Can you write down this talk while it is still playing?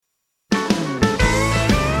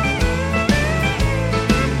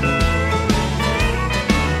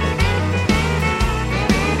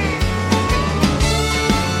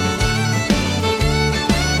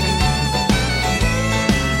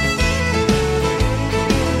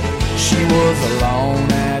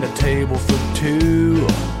alone at a table for two.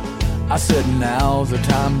 I said now's the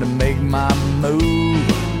time to make my move.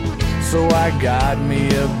 So I got me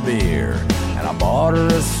a beer and I bought her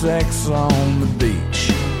a sex on the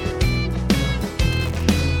beach.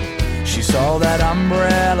 She saw that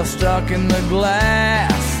umbrella stuck in the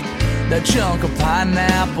glass. That chunk of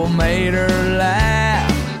pineapple made her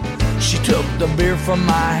laugh. She took the beer from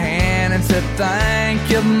my hand and said, thank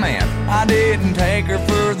you, man. I didn't take her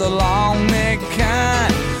for the long neck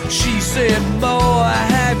kind. She said, boy,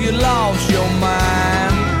 have you lost your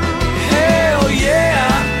mind? Hell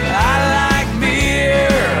yeah, I like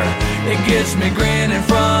beer. It gets me grinning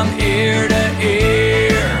from ear to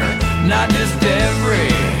ear. Not just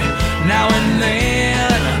every now and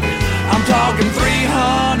then. I'm talking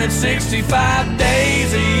 365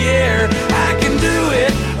 days a year. I can do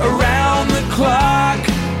it around the clock.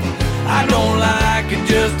 I don't like it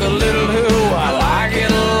just a little, I like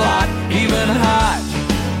it a lot, even hot.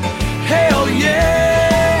 Hell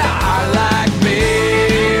yeah, I like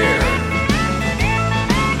beer.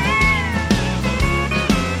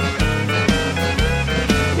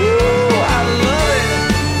 Ooh, I love it.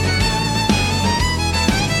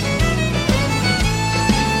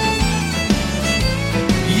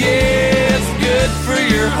 Yeah, it's good for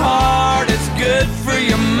your heart, it's good for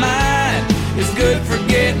your mind, it's good for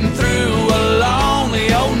getting through a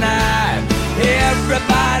lonely old night.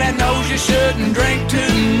 Everybody knows you shouldn't drink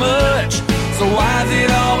too much, so why does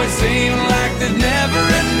it always seem like there's never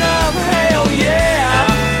enough? Hell yeah,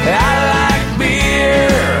 I like beer.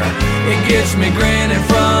 It gets me grinning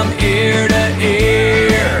from ear to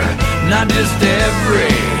ear. Not just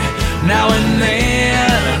every now and then.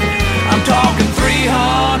 I'm talking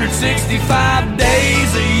 365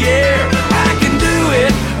 days a year. I can do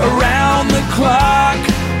it around the clock.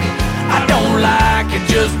 I don't like it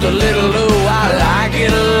just a little, I like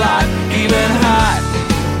it a lot, even hot.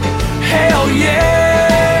 Hell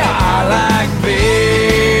yeah, I like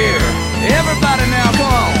beer. Everybody now,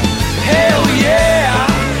 come on. Hell yeah,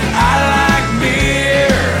 I like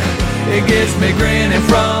beer. It gets me grinning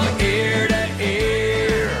from ear to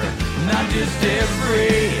ear. Not just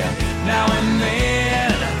every now and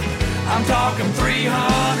then. I'm talking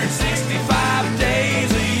 365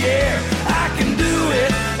 days a year. I can do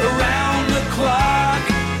it around the clock.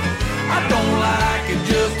 I don't like it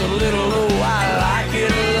just a little, I like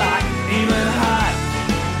it a lot, even hot.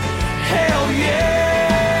 Hell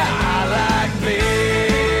yeah, I like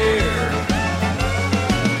beer.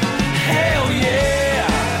 Hell yeah,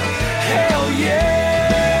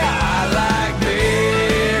 I like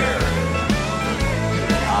beer.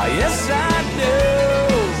 Oh, yes I do.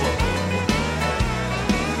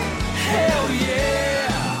 Hell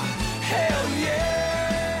yeah,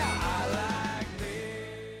 I like beer.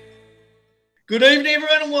 Good evening,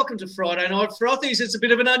 everyone, and welcome to Friday Night Frothies. It's a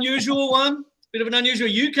bit of an unusual one.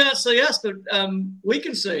 You can't see us, but we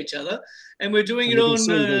can see each other, and we're doing it on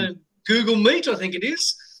Google Meet, I think it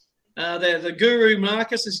is. The guru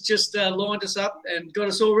Marcus has just lined us up and got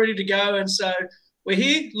us all ready to go, and so we're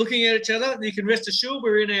here looking at each other. You can rest assured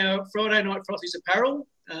we're in our Friday Night Frothies apparel.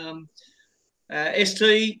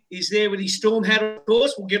 ST is there with his storm hat, of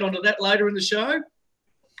course. We'll get onto that later in the show.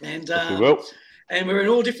 And We will. And we're in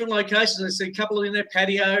all different locations. I see a couple in their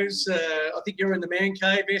patios. I think you're in the man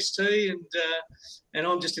cave, ST, and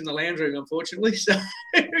I'm just in the lounge room, unfortunately. So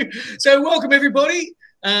welcome, everybody.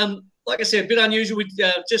 Like I said, a bit unusual. We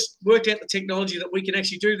just worked out the technology that we can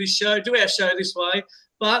actually do our show this way.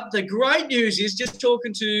 But the great news is, just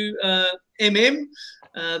talking to MM,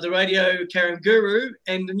 the radio carrying guru,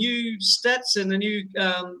 and the new stats and the new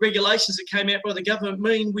regulations that came out by the government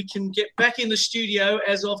mean we can get back in the studio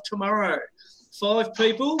as of tomorrow. 5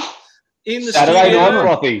 people in the Saturday studio.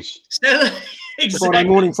 night frothies. Exactly. Friday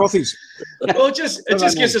morning frothies. Well, it just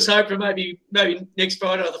gives us hope for maybe next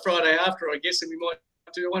Friday or the Friday after, I guess, and we might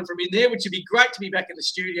do one from in there, which would be great to be back in the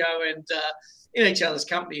studio and in each other's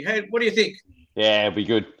company. Hey, what do you think? Yeah, it'd be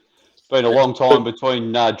good. It's been a long time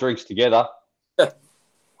between drinks together. I'll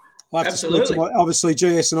have to speak to obviously,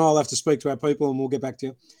 GS and I will have to speak to our people and we'll get back to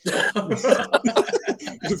you. There's a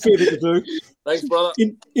fair bit to do. Thanks, brother.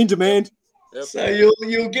 In demand. Yep. So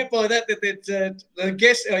you'll get by that the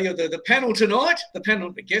guest, the panel tonight, the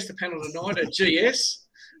panel tonight are GS,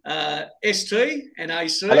 ST, and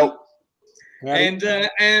AC. Hello.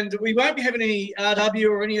 And we won't be having any RW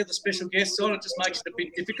or any of the special guests on. It just makes it a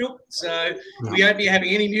bit difficult. So we won't be having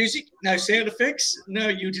any music, no sound effects. No,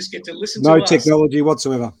 you just get to listen to us. No technology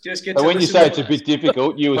whatsoever. Just get So to when you say it's a bit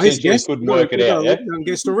difficult, you essentially couldn't work it out, yeah? We've got a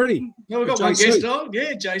guest already. No, we've got one guest on.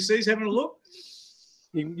 Yeah, JC's having a look.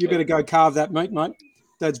 You better go carve that meat, mate.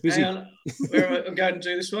 Dad's busy. I'm going to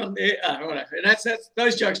do this one. Yeah, right. And that's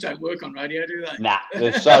those jokes don't work on radio, do they? Nah,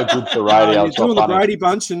 they're so good for radio. You're It's doing not the funny. Brady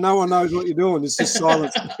Bunch and no one knows what you're doing. It's just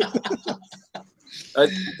silence. Now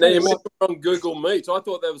you mentioned on Google Meet. I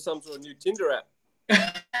thought that was some sort of new Tinder app.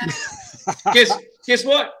 Guess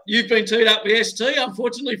what? You've been teed up with ST,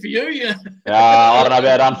 unfortunately for you. Yeah. I don't know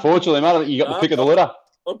about unfortunately, mate. You got the pick of the litter.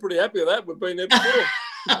 I'm pretty happy with that. We've been there before.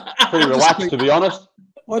 Pretty relaxed, to be honest.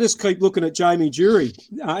 I just keep looking at Jamie Jury,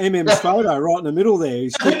 MM's photo right in the middle there.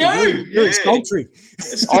 He's I know, very sultry.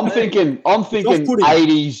 I'm thinking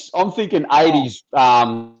 80s. I'm thinking 80s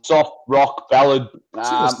soft rock ballad,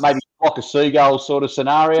 maybe Flock of Seagulls sort of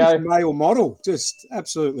scenario. Just male model, just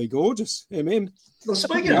absolutely gorgeous. Well,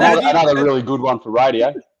 speaking of that, Another really good one for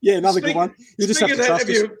radio. Yeah, another good one. You just have to trust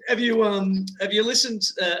us. Have you listened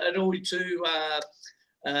at all to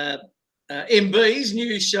MB's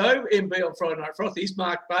new show? MB on Friday Night Frothies.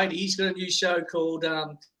 Mark Beatty. He's got a new show called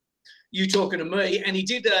You Talking to Me, and he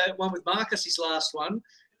did one with Marcus, his last one.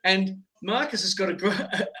 And Marcus has got a great.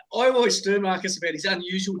 I always stir Marcus about his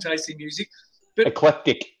unusual taste in music, but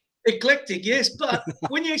Eclectic, yes, but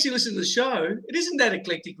when you actually listen to the show, it isn't that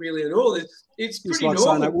eclectic really at all. It's pretty like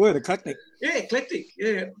normal. saying that word, eclectic. Yeah, eclectic.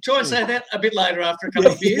 Yeah, try and say that a bit later after a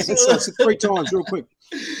couple of beers. So it's 3 times, real quick.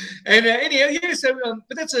 And anyhow, yeah. So,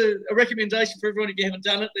 but that's a recommendation for everyone if you haven't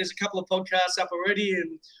done it. There's a couple of podcasts up already,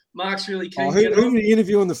 and Mark's really keen. Who did you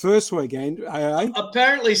interview in the first weekend?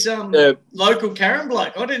 Apparently, some local Karen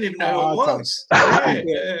bloke. I didn't even know who it was. But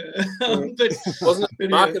wasn't it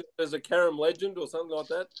marketed as a Karen legend or something like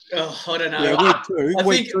that? Oh, I don't know. Yeah,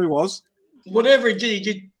 week two was. Whatever he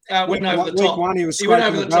did, went over the top. Week one, he was went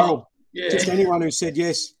over scraping the the barrel. top. Yeah. Just anyone who said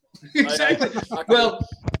yes. Exactly. Well,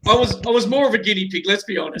 I was more of a guinea pig. Let's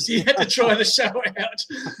be honest. He had to try the show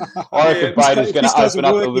out. I reckon Bader's going to open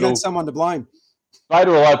up a little. You had someone to blame.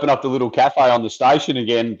 Bader will open up the little cafe on the station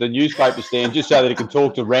again, the newspaper stand, just so that he can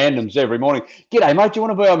talk to randoms every morning. G'day, mate. Do you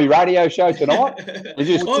want to be on my radio show tonight?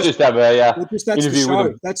 Just have a interview with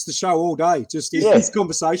him. That's the show all day. Just his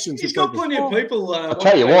conversations. He's got plenty of people. I'll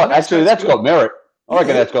tell you what. Actually, that's got merit. I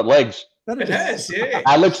reckon that's got legs. It has, yeah.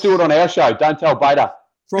 Let's do it on our show. Don't tell Bader.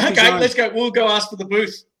 Okay, let's go. We'll go ask for the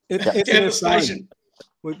booth. F&F station.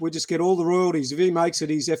 We just get all the royalties. If he makes it,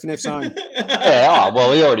 he's F&F zone. Yeah,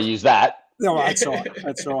 well, he already used that. Oh, that's right.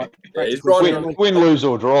 That's right. Yeah, he's right. Win, lose,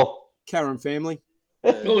 or draw. Karen family.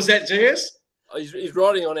 What was that, GS? He's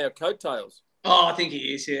riding on our coatails. Oh, I think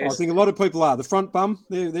he is, yes. I think a lot of people are. The front bum,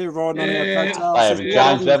 they're riding on our coattails. They haven't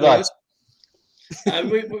changed, have they?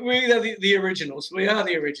 We are the originals. We are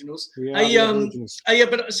the originals. But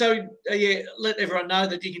let everyone know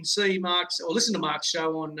that you can see Mark's or listen to Mark's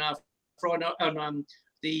show on Friday on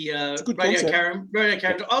the Radio Karen.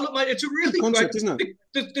 Oh, look, mate, it's a really concept, isn't it?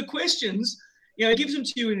 The questions, it gives them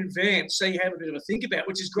to you in advance, so you have a bit of a think about,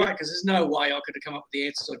 which is great because there's no way I could have come up with the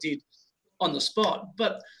answers I did on the spot.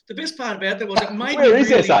 But the best part about that was it made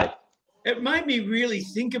It made me really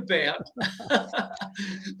think about.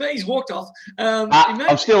 But he's walked off.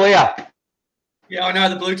 I'm still here. Yeah, I know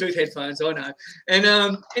the Bluetooth headphones. I know. And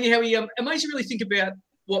anyhow, it makes you really think about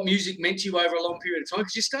what music meant to you over a long period of time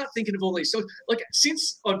because you start thinking of all these songs. Like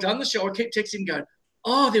since I've done the show, I keep texting going,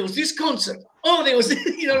 "Oh, there was this concert. Oh, there was,"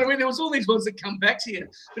 you know what I mean? There was all these ones that come back to you,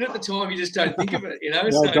 but at the time you just don't think of it.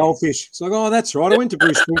 So, Goldfish. It's like, oh, that's right. I went to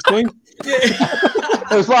Bruce Springsteen. Yeah,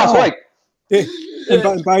 it was last week. Yeah.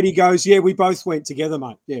 And Beatty goes, yeah, we both went together,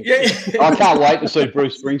 mate. Yeah. I can't wait to see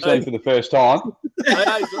Bruce Springsteen for the first time.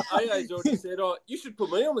 AA's already said, you should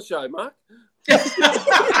put me on the show, Mark.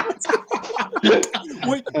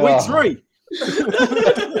 Week 3.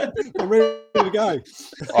 I'm ready to go.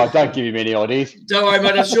 Oh, don't give him any ideas. Don't worry,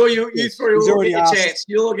 mate. I'm sure you three will get your chance.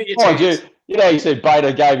 You'll all get your chance. You know, he said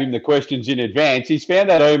Bader gave him the questions in advance. He's found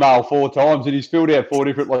that email 4 times and he's filled out 4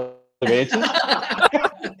 different answers.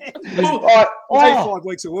 5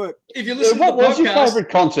 weeks of work. If you listen what was your favourite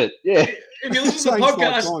concert? Yeah. If you listen to the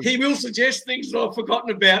podcast, he will suggest things that I've forgotten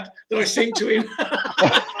about that I sent to him.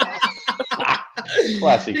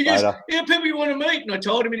 Classic, he goes, Bader. Yeah, people you want to meet. And I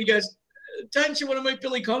told him, and he goes, don't you want to meet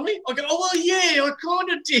Billy Connolly? I go, oh, well, yeah, I kind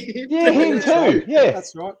of did. Yeah, him too. Yeah.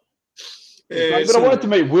 That's right. Yeah, but I wanted to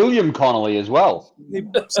meet William Connolly as well. He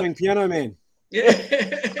sang Piano Man. Yeah.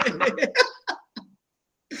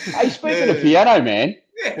 Hey, speaking of Piano Man.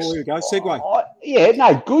 Yes. Oh, here we go.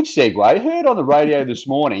 Segue. Good segue. Heard on the radio this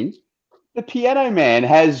morning, the Piano Man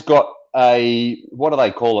has got what do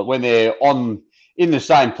they call it when they're in the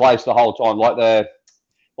same place the whole time, like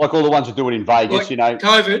all the ones that do it in Vegas,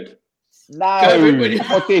 COVID. No,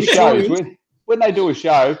 like their shows when they do a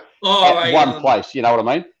show at one place. You know what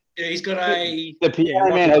I mean? Yeah, he's got the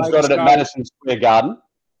Piano Man has got it at Madison Square Garden.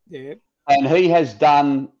 Yeah. And he has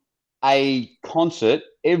done a concert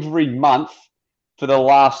every month for the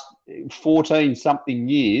last 14-something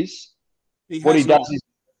years. What he does is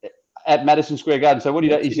at Madison Square Garden. So what he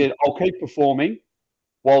does, he said, "I'll keep performing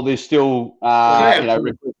while there's still,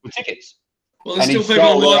 recruit for tickets." Well, there's still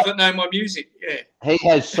people alive that know my music. Yeah. He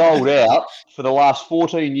has sold out for the last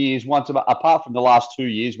 14 years, apart from the last 2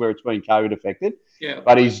 years where it's been COVID affected. Yeah.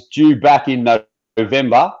 But he's due back in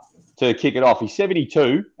November to kick it off. He's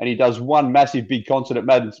 72, and he does one massive big concert at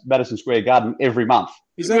Madison Square Garden every month.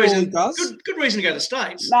 Is that all he does? Good reason to go to the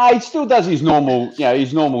States. No, he still does his normal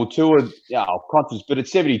tour concerts, but at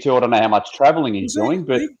 72, I don't know how much travelling he's doing.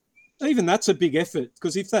 But even that's a big effort,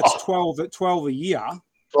 because if that's 12 a year,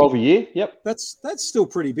 12 a year, yep, that's still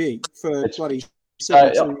pretty big for bloody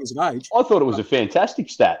 72 years of age. I thought it was a fantastic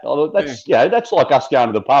stat. I thought that's like us going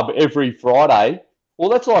to the pub every Friday. Well,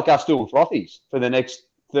 that's like us doing frothies for the next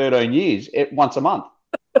 13 years, once a month.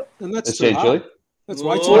 And that's essentially. That's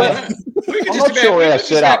way too hard. I'm not sure our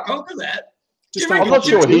setup. I'm not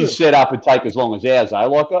sure his setup would take as long as ours, though.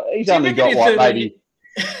 Like he's only got maybe.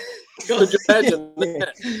 Could you imagine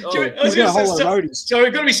that? So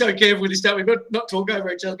we've got to be so careful with this stuff. We've got to not talk over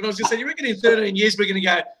each other. But I was just saying, you reckon in 13 years we're going to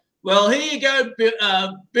go, well, here you go,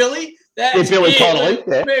 Billy. That's Billy Connolly.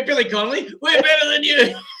 Yeah. Billy Connolly. We're better than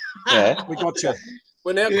you. Yeah, we got you.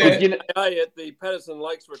 We're now at the Patterson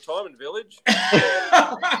Lakes Retirement Village.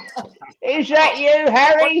 Is that you,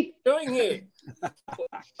 Harry? What are you doing here?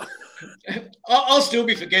 I'll still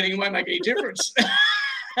be forgetting. It won't make any difference.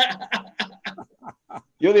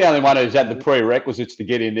 You're the only one who's had the prerequisites to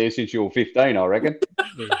get in there since you were 15, I reckon.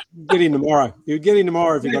 Get in tomorrow. You'd get in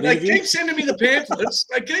tomorrow if you got interviewed. They keep sending me the pamphlets.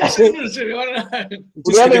 They keep sending it to me. I don't know.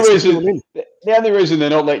 The only reason they're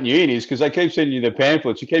not letting you in is because they keep sending you the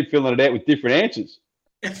pamphlets. You keep filling it out with different answers.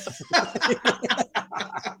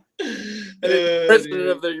 President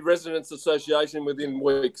of the Residents Association within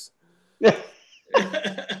weeks. I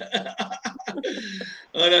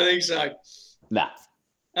don't think so. Nah.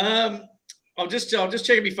 I'm just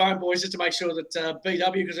checking my phone, boys, just to make sure that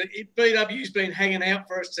BW, because BW's been hanging out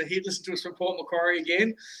for us to listen to us from Port Macquarie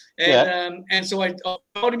again, and so I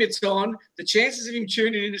told him it's on. The chances of him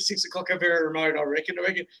tuning in at 6 o'clock are very remote. I reckon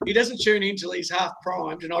he doesn't tune in till he's half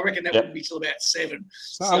primed, and I reckon that wouldn't be till about 7.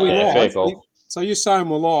 So are we live? So you're saying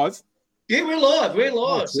we're live? Yeah, we're live. We're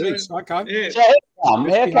live. Oh, okay. Yeah. So how come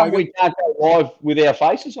we can't go live with our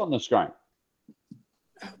faces on the screen?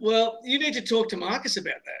 Well, you need to talk to Marcus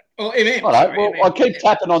about that. Oh, MM. I keep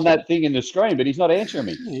tapping on that thing in the screen, but he's not answering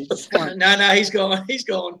me. No, he's gone. He's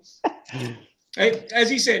gone. Hey,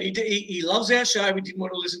 as he said, he loves our show. We didn't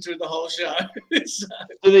want to listen to the whole show. So,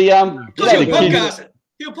 he'll podcast it.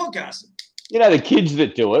 He'll podcast it. You know, the kids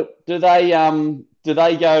that do it, do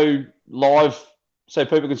they go live so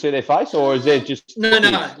people can see their face, or is there just no?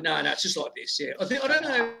 It's just like this. Yeah, I don't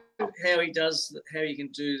know how he can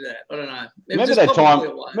do that. I don't know.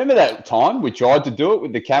 Remember that time we tried to do it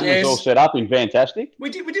with the cameras all set up in Fantastic?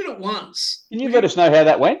 We did it once. Can you let us know how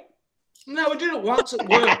that went? No, we did it once. It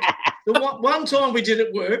worked. The one time we did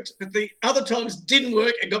it worked, but the other times didn't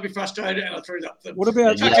work and got me frustrated, and I threw it up. What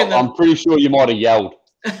about? I'm pretty sure you might have yelled.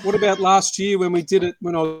 What about last year when we did it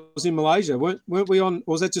when I was in Malaysia? Weren't we on?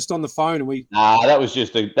 Or was that just on the phone? And we? Nah, that was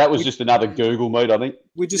just another Google Meet, I think.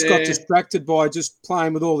 We just got distracted by just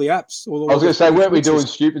playing with all the apps. I was going to say, weren't we doing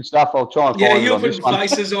stupid stuff? I'll try and find you're putting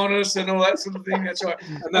faces on us and all that sort of thing. That's right.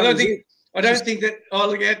 I don't think that. Oh,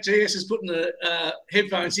 look out! GS is putting the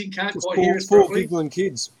headphones in. Can't quite hear us properly. 4 people and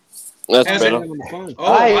kids. That's better. On the phone.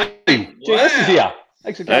 Oh, hey, GS is here.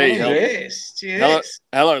 Thanks for coming. Yes, cheers.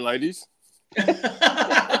 Hello, ladies.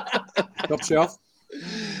 Top shelf.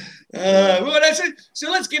 Well, that's it.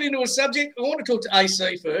 So let's get into a subject. I want to talk to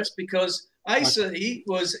AC first because AC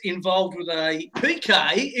was involved with a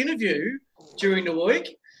PK interview during the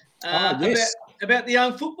week about the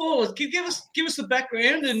young footballers. Give us the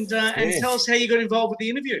background and tell us how you got involved with the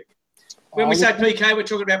interview. When we say PK, we're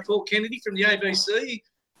talking about Paul Kennedy from the ABC.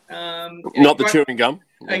 Not the chewing gum.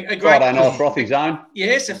 A great Friday night Frothy Zone.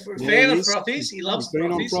 Yes, a fan of Frothies. He loves He's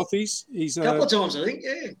been Frothies. on Frothies. He's a couple of times, I think.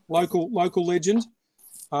 Yeah. Local legend.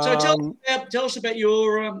 So tell us about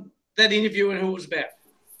your that interview and who it was about.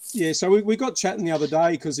 Yeah, so we got chatting the other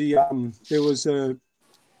day because there was a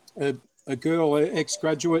girl, an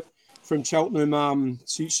ex-graduate from Cheltenham.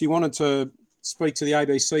 She wanted to speak to the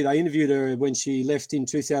ABC. They interviewed her when she left in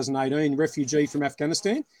 2018, refugee from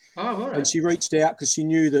Afghanistan. Oh, all right. And she reached out because she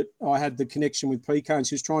knew that I had the connection with PK and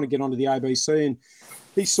she was trying to get onto the ABC. And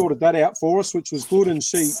he sorted that out for us, which was good. And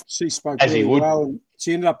she spoke really well. And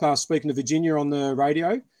she ended up speaking to Virginia on the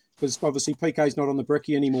radio. because obviously PK's not on the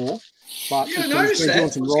brekkie anymore. But Yeah, I he's noticed been that.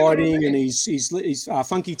 doing some What's going on writing, there? and he's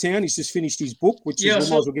Funky Town. He's just finished his book, which Yeah, I is we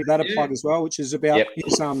saw- might as well give that a yeah. plug as well, which is about Yep.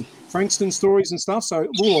 his Frankston stories and stuff. So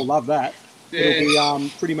we'll all love that. It'll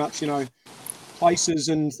be pretty much, places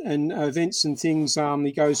and events and things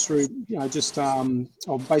he goes through, just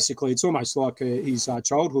basically it's almost like his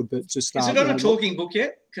childhood, but just Is it on a talking book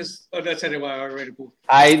yet? Because that's the way I read a book.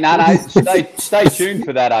 Hey, no, stay tuned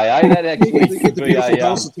for that, AA. That actually Get could the be beautiful a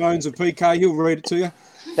dulcet tones of PK. He'll read it to you.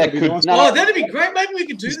 that could. nice. No, Oh, that'd be great. Maybe we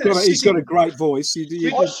could do that. He's got a great voice.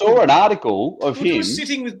 I saw an article of We'll do him. a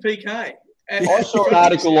sitting with PK. I saw an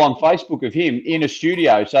article on Facebook of him in a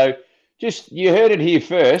studio. So you heard it here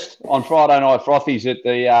first on Friday Night Frothies at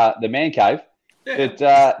the Man Cave. Yeah.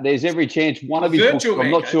 That there's every chance one of his books. Virtual I'm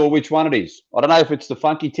Man not Cave. sure which one it is. I don't know if it's the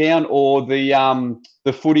Funky Town or the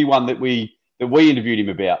footy one that we interviewed him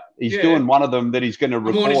about. He's Yeah. doing one of them that he's going to The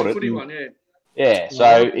morning's report a it. footy and- one, yeah. Yeah,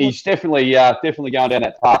 so he's definitely going down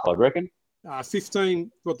that path, I reckon. 15,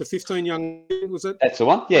 the 15 young, was it? That's the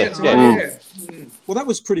one. Yeah, That's yeah. right, yeah. Well, that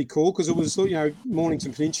was pretty cool because it was,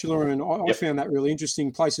 Mornington Peninsula, and I Yep. found that really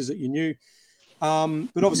interesting, places that you knew.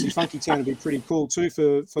 But obviously Funky Town would be pretty cool too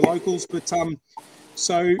for locals. But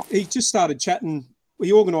so he just started chatting.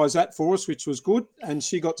 He organised that for us, which was good, and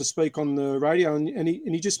she got to speak on the radio. And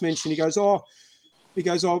he just mentioned, he goes,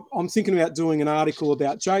 I'm thinking about doing an article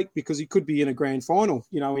about Jake because he could be in a grand final,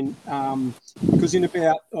 because in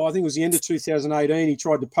about, I think it was the end of 2018, he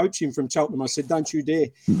tried to poach him from Cheltenham. I said, don't you dare,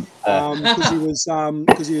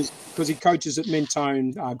 because he coaches at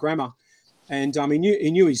Mentone Grammar, and he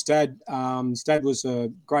knew his dad. His dad was a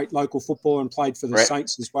great local footballer and played for the Right.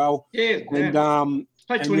 Saints as well. Yeah, And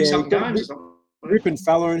played and 20-something yeah, games or something. ripping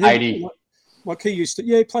fella, and 80. Like he used to,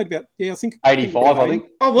 he played about, I think 85, I think.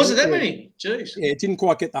 Oh, was it that many? Jeez. Yeah, didn't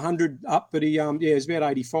quite get the 100 up, but he it was about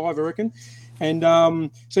 85, I reckon. And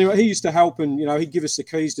so anyway, he used to help, and he'd give us the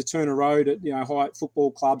keys to Turner Road at Hyatt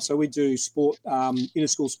Football Club. So we do sport,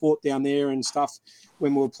 inter-school sport down there and stuff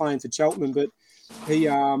when we were playing for Cheltenham. But he,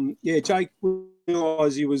 Jake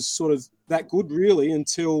realised he was sort of that good really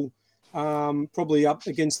until probably up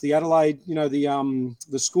against the Adelaide.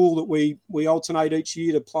 The school that we alternate each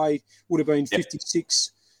year to play would have been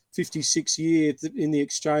 56 year in the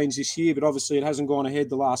exchange this year, but obviously it hasn't gone ahead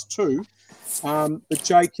the last two. But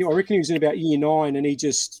Jake, I reckon he was in about year 9, and he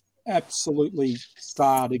just absolutely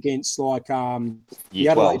starred against the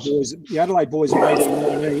Adelaide boys. The Adelaide boys are 18,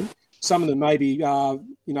 19. Some of them maybe,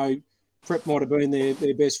 prep might have been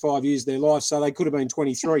their best 5 years of their life, so they could have been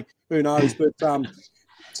 23. Who knows? But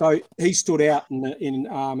so he stood out in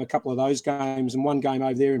a couple of those games, and one game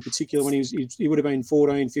over there in particular when he would have been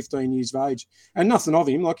 14, 15 years of age. And nothing of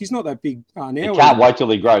him. Like, he's not that big now. You can't wait till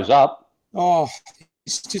he grows up. Oh, he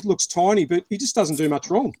just looks tiny, but he just doesn't do much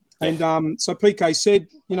wrong. And so PK said,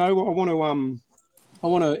 I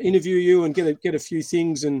want to interview you and get a few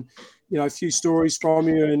things and a few stories from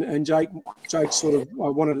you. And Jake sort of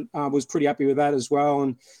was pretty happy with that as well.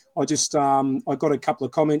 And I just I got a couple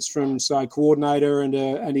of comments from coordinator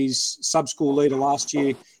and his sub school leader last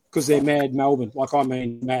year, because they're mad Melbourne. Like, I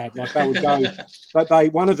mean mad. Like, they would go,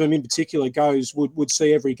 but one of them in particular would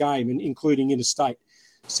see every game, and including interstate.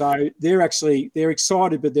 So they're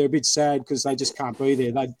excited, but they're a bit sad because they just can't be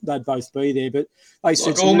there. They'd both be there, but they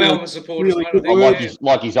said Like all Melbourne supporters, really mate, good I think. words.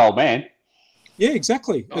 Like his old man. Yeah,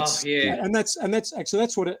 exactly. Oh, yeah. And that's actually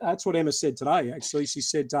that's what Emma said today. Actually, she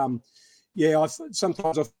said,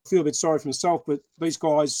 sometimes I feel a bit sorry for myself, but these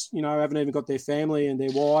guys, haven't even got their family and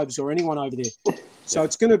their wives or anyone over there. So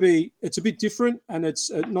it's a bit different, and it's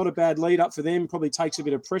not a bad lead up for them. Probably takes a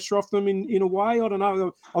bit of pressure off them in a way. I don't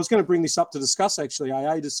know. I was going to bring this up to discuss actually,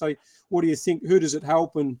 AA, to say, what do you think? Who does it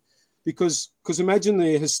help? And because imagine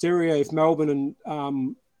the hysteria if Melbourne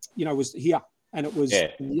and was here. And it was,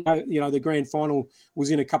 the grand final was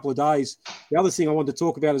in a couple of days. The other thing I wanted to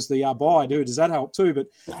talk about is the bye. Does that help too? But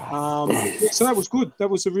so that was good. That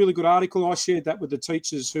was a really good article. I shared that with the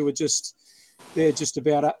teachers who were they're just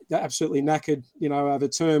about absolutely knackered, of a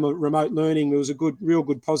term of remote learning. There was a real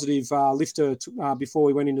good positive lifter before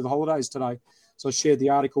we went into the holidays today. So I shared the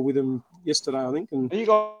article with them yesterday, I think. And Are you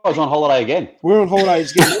guys on holiday again? we're on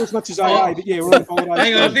holidays again, not as much as AA, but yeah, we're on holidays.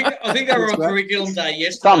 Hang on, I think they were on That's right. curriculum day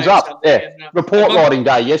yesterday. Thumbs or up. something, Yeah. and, Report writing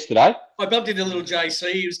day yesterday. I bumped into little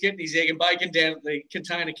JC. He was getting his egg and bacon down at the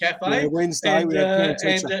Container Cafe. Yeah, Wednesday we had parent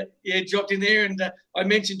teacher. Dropped in there, and I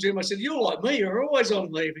mentioned to him, I said, "You're like me. You're always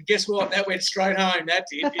on leave." And guess what? That went straight home. That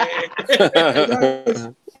did.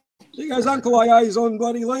 Yeah. He goes, Uncle AA's on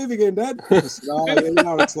bloody leave again, Dad. I said,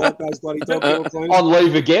 it's like those bloody dog cleaners. On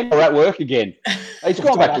leave again or at work again? He's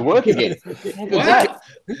gone back to work again. Wow.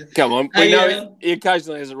 Come on. Hey, We know he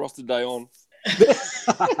occasionally has a roster day on.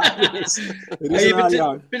 Yes, it is Hey, an but,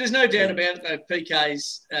 RDO. but there's no doubt about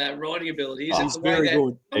PK's writing ability. Is He's it the way very that,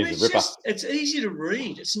 good. I mean, He's a ripper. it's easy to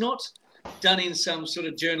read. It's not done in some sort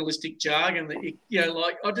of journalistic jargon that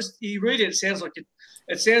like you read it. It sounds like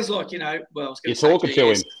well, I was going You're to say talking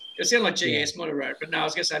to GS. him. It sounded like GS might have wrote, but no, I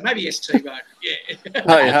was going to say maybe ST wrote.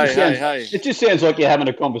 Yeah, Hey. It just sounds like you're having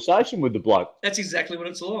a conversation with the bloke. that's exactly what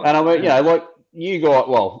it's like. And I mean, like you got,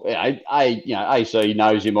 well, AC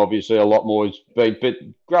knows him obviously a lot more, but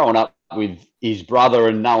growing up with his brother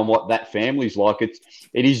and knowing what that family's like, it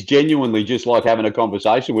is genuinely just like having a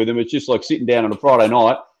conversation with him. It's just like sitting down on a Friday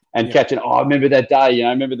night and catching. Oh, I remember that day. I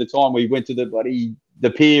remember the time we went to the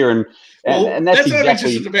pier and that's what I'm exactly.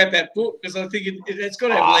 interested about that book, because I think it's got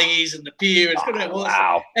to have leggies and the pier. It's got to have all that.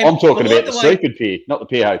 Wow, And I'm talking I like about the the way- Seaford Pier, not the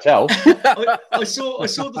Pier Hotel. I saw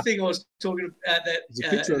the thing I was talking about. There's a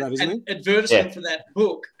picture of that, isn't an advertisement Yeah. for that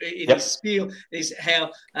book in Yep. his spiel is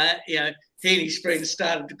how he and his friends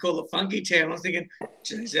started to call it Funky Town. I was thinking,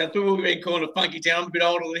 geez, I thought we've been calling it Funky Town. I'm a bit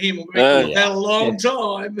older than him. We've been calling it that a long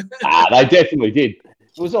time. They definitely did.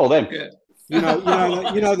 It was all them. Yeah. You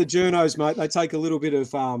know the journos, mate. They take a little bit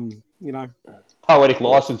of Poetic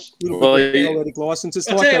license. poetic license. It's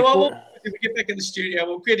I'll like tell you that what, book. if we get back in the studio,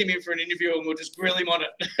 we'll get him in for an interview and we'll just grill him on it.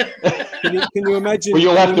 Can you imagine? Well,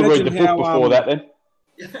 you'll have to read the imagine book how, before that then.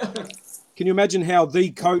 Can you imagine how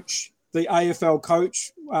the AFL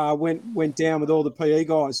coach, went down with all the PE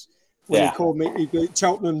guys when he called me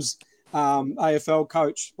Cheltenham's AFL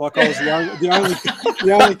coach? Like I was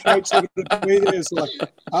the only coach that could be there. It's like,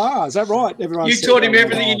 is that right? Everyone. You said, taught him "Oh,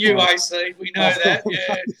 everything oh, you knew, oh." AC. We know that,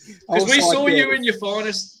 yeah. I Because was we like, saw yeah. you in your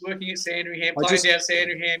finest working at Sandringham, playing down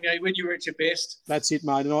Sandringham, when you were at your best. That's it,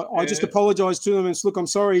 mate. And I just apologised to them and said, look, I'm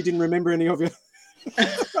sorry he didn't remember any of you.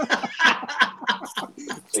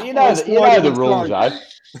 You know the rules, though.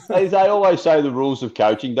 They always say the rules of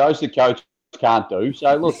coaching. Those the coach can't do.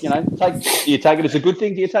 So look, do you take it as a good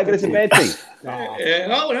thing? Do you take it as a bad thing? Yeah.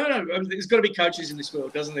 Oh, no. There's got to be coaches in this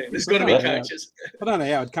world, doesn't there? There's got to be coaches. I don't know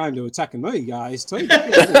how it came to attacking me, guys. Too.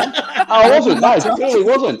 Oh, it wasn't. No, it clearly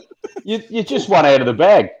wasn't. You just won out of the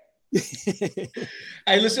bag.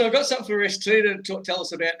 Hey, listen, I've got something for ST to tell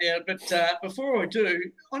us about now. But before I do,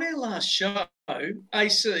 on our last show,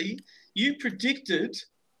 AC, you predicted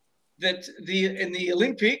that in the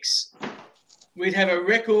Olympics we'd have a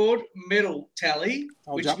record medal tally,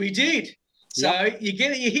 which we did. So you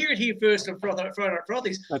hear it here first on Friday Night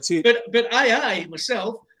Frothies. That's it. But AA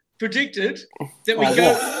myself predicted that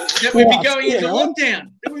we'd be going into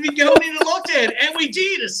lockdown. That we'd be going into lockdown, and we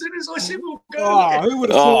did. As soon as I said we were going. Who would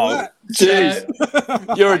have thought that?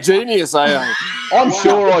 Jeez, you're a genius, AA. I'm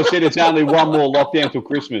sure I said it's only one more lockdown till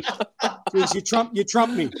Christmas. Jeez, you trump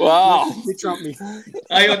me. Wow. You trump me.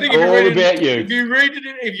 Hey, I think All about you. If you read it,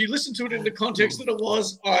 if you listen to it in the context that it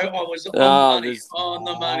was, I was on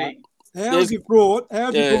the money. How have you brought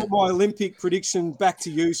my Olympic prediction back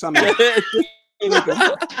to you somehow?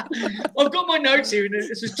 I've got my notes here, and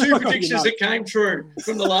it's just two predictions that came true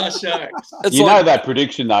from the last show. Know that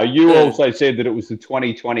prediction, though. You also said that it was the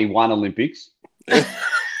 2021 Olympics.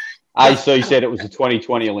 AC said it was the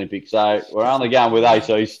 2020 Olympics. So we're only going with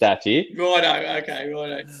AC's stats here. Righto. Okay,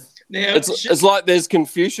 righto. Now, it's like there's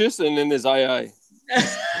Confucius and then there's AA.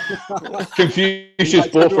 Confucius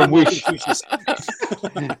bought from Wish.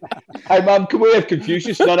 Hey, Mum, can we have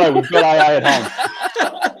Confucius? No, we've got AA at home.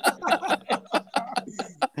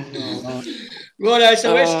 Righto,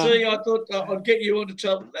 so ST, I thought I'd get you on to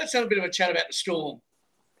talk. Let's have a bit of a chat about the Storm.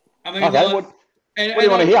 I mean, okay, what do you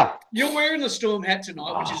want to hear? You're wearing the Storm hat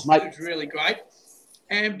tonight, which is really great.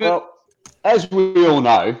 Well, as we all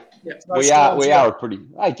know, we are a pretty.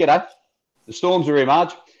 Hey, g'day. The Storms are here,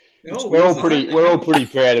 Marge. We're all pretty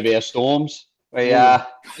proud of our Storms. We've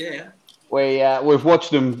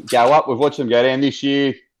watched them go up. We've watched them go down this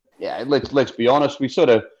year. Yeah, let's be honest.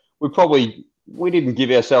 We didn't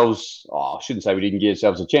give ourselves. I shouldn't say we didn't give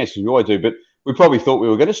ourselves a chance because we always do, but we probably thought we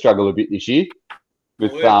were going to struggle a bit this year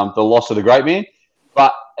with the loss of the great man.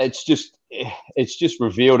 But it's just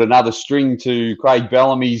revealed another string to Craig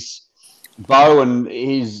Bellamy's bow, and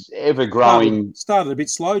his ever-growing. Started a bit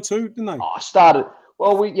slow too, didn't they?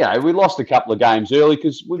 Well, we lost a couple of games early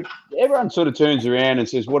because everyone sort of turns around and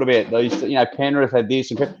says, "What about these?" Penrith had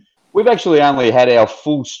this, and we've actually only had our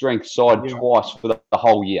full strength side twice for the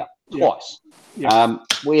whole year. Twice. Yeah.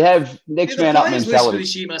 We have next man up mentality. The players' list for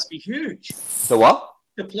this year must be huge. The what?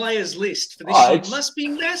 The players' list for this year must be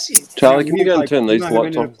massive. Charlie, can you go and turn these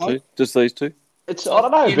lights off too? Just these two? I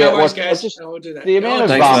don't know about what. I'll do that. The amount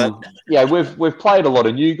of we've played a lot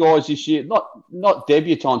of new guys this year. Not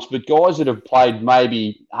debutants, but guys that have played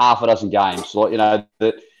maybe half a dozen games. Like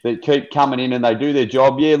that that keep coming in and they do their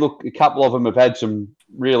job. Yeah, look, a couple of them have had some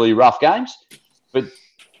really rough games, but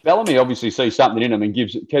Bellamy obviously sees something in him and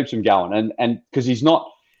keeps him going. And because he's not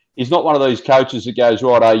one of those coaches that goes,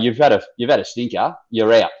 right, you've had a stinker,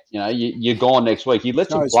 you're out. You're gone next week. He lets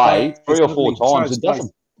them play 3 or 4 times.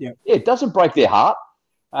 It doesn't break their heart.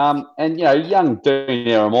 And young Dean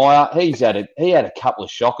Jeremiah, he had a couple of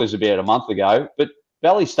shockers about a month ago, but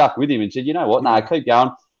Belly stuck with him and said, you know what, keep going.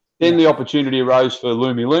 Then the opportunity arose for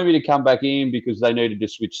Lumi to come back in because they needed to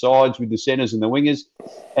switch sides with the centres and the wingers.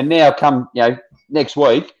 And now next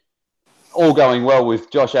week, all going well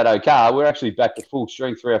with Josh Addo-Carr, we're actually back to full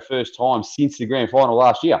strength for our first time since the grand final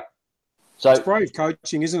last year. So it's brave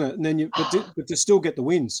coaching, isn't it? And then but to still get the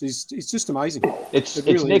wins, it's just amazing. It's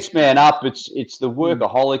next man up. It's the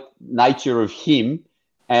workaholic nature of him,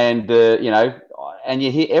 and and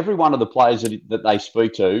you hear every one of the players that they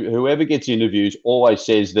speak to, whoever gets interviews, always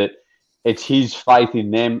says that it's his faith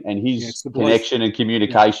in them and his connection and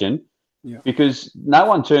communication. Yeah. Because no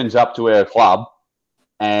one turns up to our club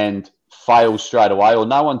and fails straight away, or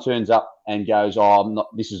no one turns up and goes,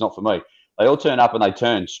 this is not for me. They all turn up and they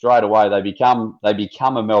turn straight away. They become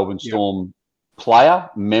a Melbourne Storm player,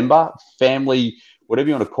 member, family, whatever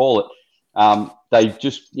you want to call it. They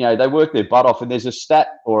just, they work their butt off. And there's a stat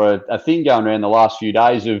or a thing going around the last few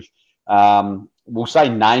days of, we'll say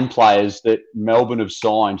name players that Melbourne have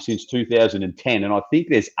signed since 2010. And I think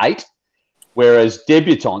there's 8, whereas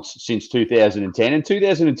debutants since 2010. And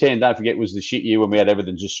 2010, don't forget, was the shit year when we had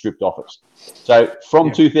everything just stripped off us. So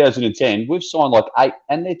from 2010, we've signed like 8,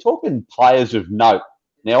 and they're talking players of note.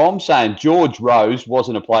 Now, I'm saying George Rose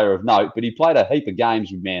wasn't a player of note, but he played a heap of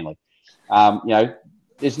games with Manly.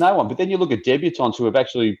 There's no one. But then you look at debutants who have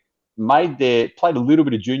actually played a little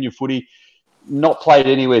bit of junior footy, not played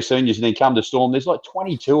anywhere seniors, and then come to Storm. There's like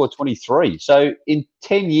 22 or 23. So in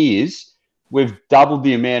 10 years, we've doubled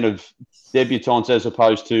the amount of debutants as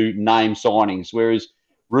opposed to name signings, whereas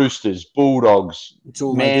Roosters, Bulldogs,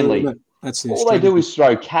 Manly, all they do is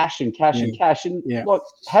throw cash and cash and cash. And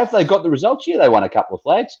have they got the results? Yeah, they won a couple of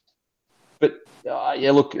flags. But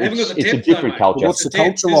look, it's a different culture. What's the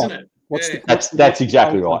culture like? That's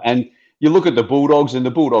exactly right. And you look at the Bulldogs, and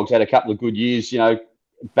the Bulldogs had a couple of good years,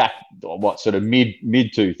 back sort of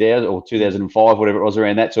mid 2000 or 2005, whatever it was,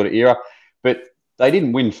 around that sort of era. But they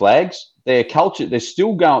didn't win flags. Their culture, they're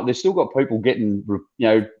still got people getting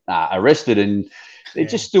arrested, and they're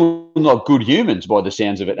just still not good humans by the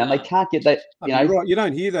sounds of it. And they can't get that. Right. You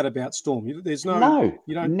don't hear that about Storm. There's no.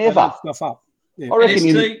 You don't never stuff up. Yeah. I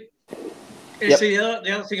reckon.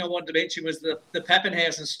 The other thing I wanted to mention was the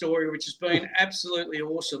Pappenhausen story, which has been absolutely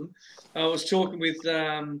awesome. I was talking with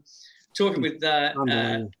SR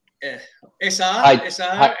and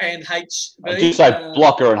HB. I do say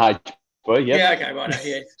Blocker and HB. Yeah, okay, right.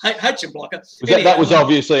 Yeah, H and Blocker. That was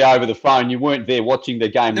obviously over the phone. You weren't there watching the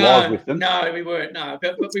game live with them. No, we weren't. No,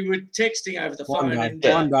 but we were texting over the phone.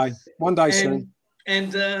 One day soon.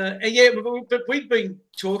 But we've been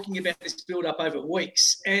talking about this build-up over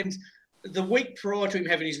weeks, and the week prior to him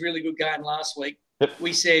having his really good game last week,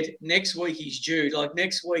 we said next week he's due. Like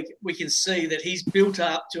next week, we can see that he's built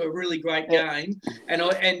up to a really great game. And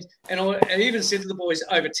I even said to the boys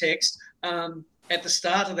over text at the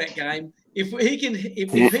start of that game, if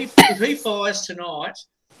he fires tonight,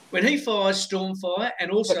 when he fires Storm fire,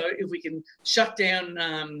 and also if we can shut down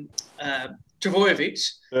Trbojevic,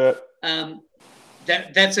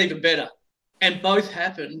 that's even better. And both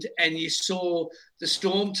happened, and you saw the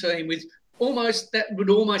Storm team with that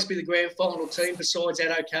would almost be the grand final team besides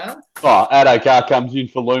Addo-Carr. Oh, Addo-Carr comes in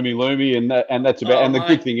for Lumi, and that's about. And the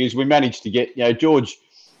good thing is we managed to get George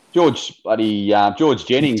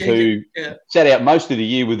Jennings, who sat out most of the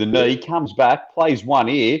year with a knee, comes back, plays one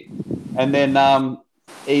year, and then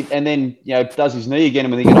does his knee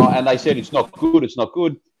again, and they said it's not good.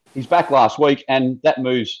 He's back last week, and that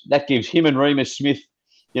gives him and Remus Smith.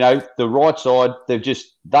 The right side, they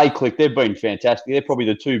click. They've been fantastic. They're probably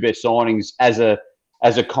the 2 best signings as a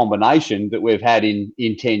combination that we've had in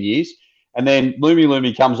 10 years. And then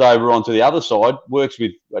Lumi comes over onto the other side, works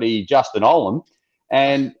with Justin Olam,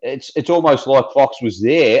 and it's almost like Fox was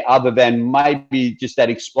there, other than maybe just that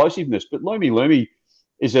explosiveness. But Lumi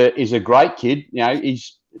is a great kid.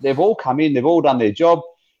 They've all come in, they've all done their job,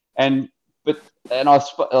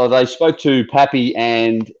 they spoke to Pappy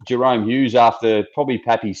and Jerome Hughes after probably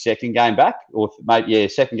Pappy's second game back.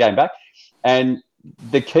 And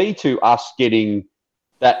the key to us getting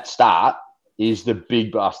that start is the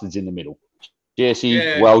big bastards in the middle. Jesse,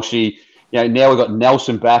 Welshie. Now we've got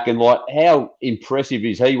Nelson back, and how impressive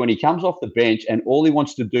is he when he comes off the bench and all he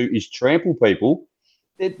wants to do is trample people?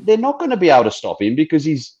 They're not going to be able to stop him because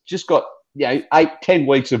he's just got 8-10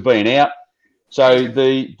 weeks of being out. So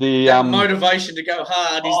the motivation to go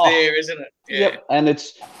hard is there, isn't it? Yeah. Yep, and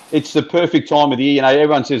it's the perfect time of the year.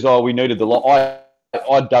 Everyone says, "Oh, we needed the loss."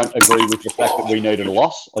 I don't agree with the fact that we needed a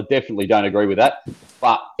loss. I definitely don't agree with that.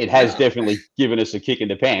 But it has definitely given us a kick in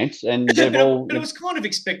the pants, and but it was kind of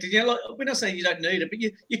expected. Like, when I say you don't need it, but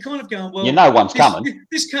you're kind of going, well, one's coming.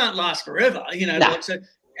 This can't last forever, Nah. Like, so.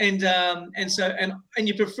 And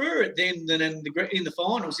you prefer it then than in the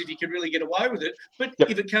finals if you could really get away with it. But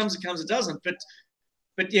if it comes, it comes. It doesn't.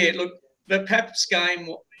 But yeah, look, the Paps game,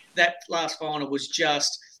 that last final was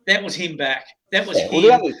just that was him back. That was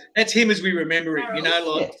him. That's him as we remember it.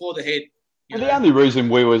 For the head. The only reason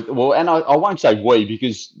we were and I won't say we,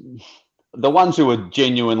 because the ones who are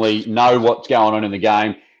genuinely know what's going on in the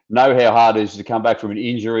game, know how hard it is to come back from an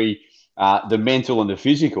injury, the mental and the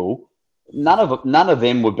physical. None of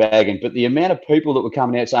them were bagging, but the amount of people that were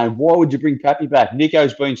coming out saying, "Why would you bring Pappy back?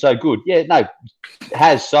 Nico's been so good." Yeah, no,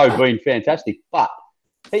 has so been fantastic, but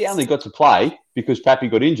he only got to play because Pappy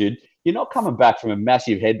got injured. You're not coming back from a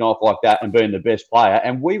massive head knock like that and being the best player.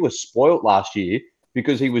 And we were spoilt last year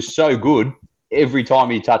because he was so good every time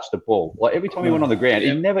he touched the ball. Like every time he went on the ground,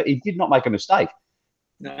 he did not make a mistake.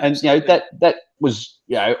 No, and that was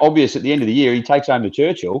obvious at the end of the year. He takes home the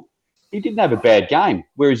Churchill. He didn't have a bad game.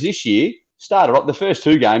 Whereas this year, started off the first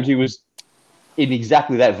 2 games, he was in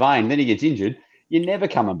exactly that vein. Then he gets injured. You're never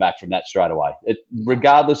coming back from that straight away.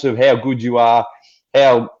 Regardless of how good you are,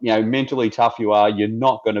 how mentally tough you are, you're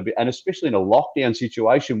not going to be. And especially in a lockdown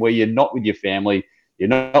situation where you're not with your family, you're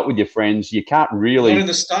not with your friends, you can't really. Not in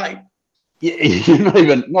the state. You're not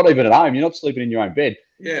even at home. You're not sleeping in your own bed.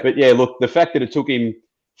 Yeah. But yeah, look, the fact that it took him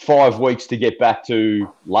 5 weeks to get back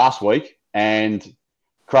to last week, and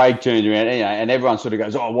Craig turned around, and everyone sort of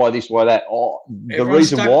goes, "Oh, why this, why that?" Oh, the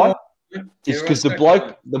reason why is because the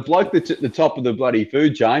bloke that's at the top of the bloody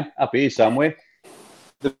food chain, up here somewhere,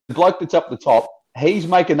 the bloke that's up the top, he's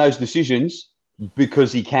making those decisions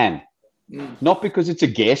because he can, not because it's a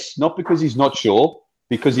guess, not because he's not sure,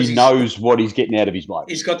 because he knows what he's getting out of his bloke.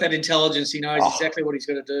 He's got that intelligence. He knows exactly what he's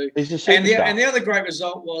going to do. He's a superstar. And the other great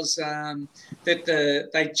result was that the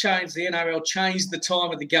NRL changed the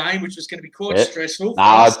time of the game, no stressful.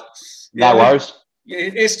 No worries.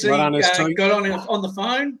 Yeah, ST got on the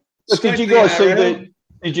phone. But did you guys see that?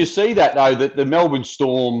 Did you see that though? That the Melbourne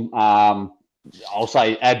Storm, I'll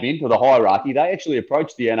say admin or the hierarchy, they actually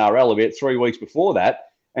approached the NRL about 3 weeks before that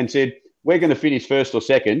and said, "We're going to finish first or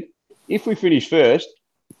second. If we finish first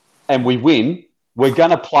and we win, we're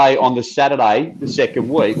going to play on the Saturday, the second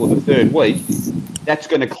week or the third week. That's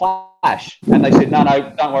going to clash." And they said, no,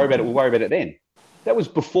 don't worry about it. We'll worry about it then. That was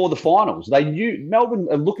before the finals. They knew Melbourne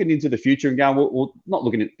are looking into the future and going, well, not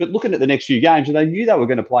looking at, but looking at the next few games, and they knew they were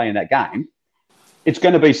going to play in that game. It's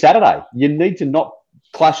going to be Saturday. You need to not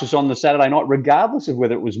clash us on the Saturday night, regardless of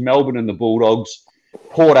whether it was Melbourne and the Bulldogs,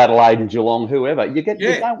 Port Adelaide and Geelong, whoever. You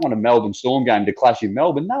don't want a Melbourne Storm game to clash in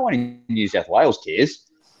Melbourne. No one in New South Wales cares.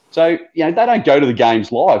 So, they don't go to the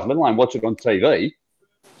games live, let alone watch it on TV.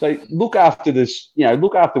 So look after this,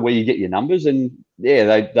 look after where you get your numbers. And,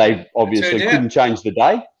 they obviously couldn't change the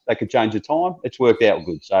day. They could change the time. It's worked out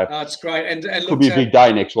good. So it's great. And look, could be a big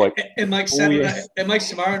day next week. It makes Saturday, it makes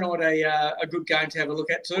tomorrow night a good game to have a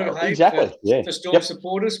look at too. Exactly. For Storm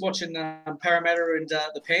supporters watching Parramatta and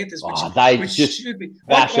the Panthers, which just should be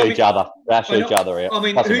bash each other out. I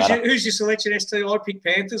mean, who's your selection, ST? I pick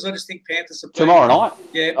Panthers. I just think Panthers have tomorrow night.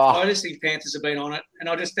 Yeah, I just think Panthers have been on it, and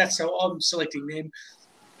that's how I'm selecting them.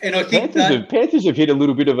 And I think Panthers have hit a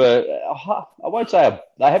little bit of I won't say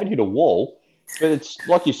they haven't hit a wall, but it's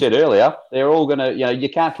like you said earlier, they're all going to, you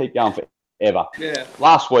can't keep going forever. Yeah.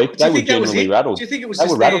 Last week, they were generally rattled. Do you think it was they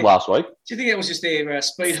were rattled last week? Do you think it was just their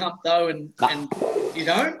speed hump, though, and you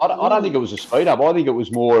don't? I don't think it was a speed hump. I think it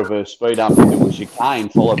was more of a speed hump that was chicane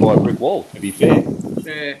followed by a brick wall, to be fair.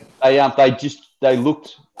 Yeah. They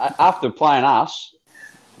looked, after playing us,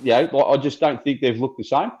 I just don't think they've looked the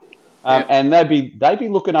same. And they'd be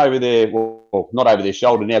looking over their, well, not over their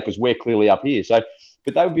shoulder now because we're clearly up here. So,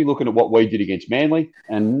 but they would be looking at what we did against Manly,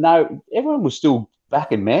 and everyone was still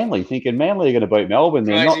back in Manly, thinking Manly are going to beat Melbourne.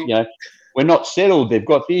 They're not, we're not settled. They've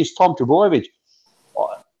got this Tom Trbojevic.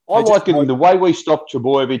 I liken the way we stopped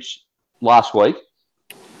Trbojevic last week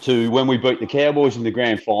to when we beat the Cowboys in the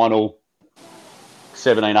grand final,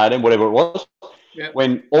 17-18, whatever it was,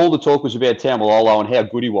 when all the talk was about Taumalolo and how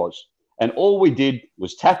good he was. And all we did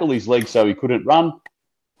was tackle his legs so he couldn't run,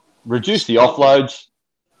 reduce the offloads.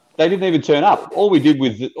 They didn't even turn up. All we did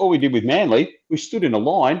with Manly, we stood in a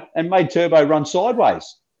line and made Turbo run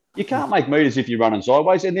sideways. You can't make meters if you're running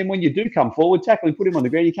sideways. And then when you do come forward, tackle him, put him on the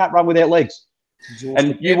ground, you can't run without legs.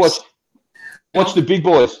 And you watch the big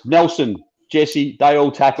boys, Nelson, Jesse, they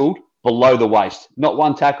all tackled below the waist. Not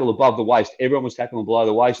one tackle above the waist. Everyone was tackling below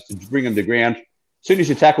the waist to bring them to ground. As soon as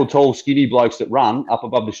you tackle tall, skinny blokes that run up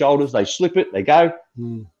above the shoulders, they slip it, they go.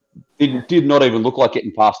 Did not even look like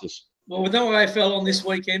getting past us. Well, with no AFL on this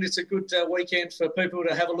weekend, it's a good weekend for people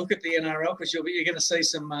to have a look at the NRL because you're going to see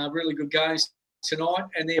some really good games tonight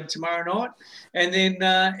and then tomorrow night. And then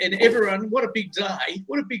and everyone, what a big day.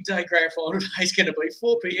 What a big day grand final day is going to be.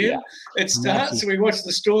 4 p.m. Yeah. It starts. So we watch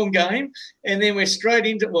the Storm game and then we're straight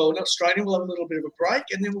into, well, not straight in, we'll have a little bit of a break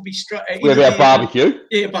and then we'll be straight We'll have our barbecue.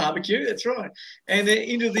 Yeah, barbecue, that's right. And then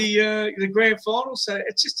into the grand final. So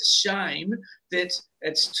it's just a shame that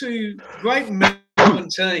it's two great Melbourne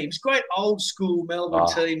teams, great old school Melbourne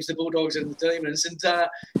teams, the Bulldogs and the Demons,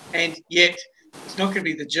 and yet it's not going to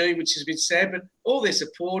be the G, which is a bit sad, but all their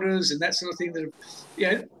supporters and that sort of thing that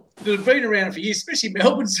have been around for years, especially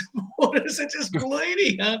Melbourne supporters, are just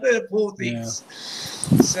bleeding, aren't they? The poor things.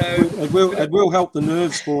 Yeah. So it will help the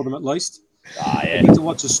nerves for them at least. Yeah. They get to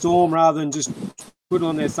watch a Storm rather than just put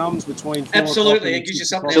on their thumbs between. Absolutely, it gives you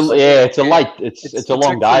something. It's a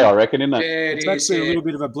long day, I reckon, isn't it? Yeah, it's actually a little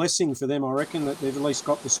bit of a blessing for them, I reckon, that they've at least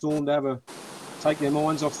got the Storm to take their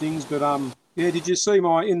minds off things. But did you see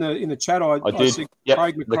in the chat? I did. See yep.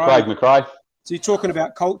 Craig the Craig McRae. So you're talking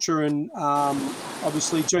about culture, and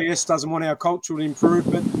obviously GS doesn't want our culture to improve,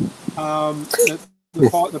 but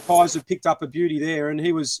the Pies have picked up a beauty there, and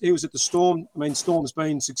he was at the Storm. I mean, Storm's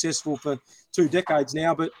been successful for 2 decades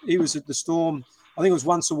now, but he was at the Storm. I think it was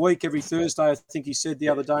once a week, every Thursday. I think he said the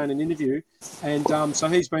other day in an interview, and so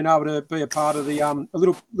he's been able to be a part of the a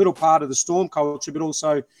little part of the Storm culture, but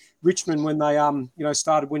also Richmond when they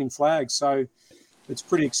started winning flags. So it's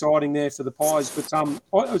pretty exciting there for the Pies. But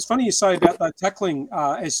it's funny you say about that tackling,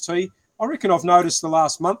 ST. I reckon I've noticed the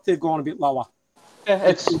last month they've gone a bit lower.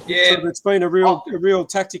 It's been a real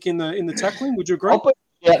tactic in the tackling. Would you agree? I've been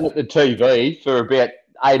out at the TV for about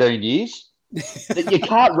 18 years. That you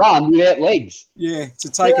can't run without legs. Yeah,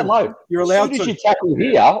 to take them. You're allowed to. As soon as you tackle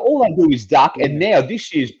here, all they do is duck. And now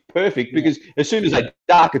this year's perfect because as soon as they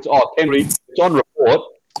duck, it's Henry, it's on report.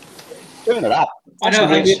 Turn it up. I know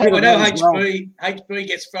HB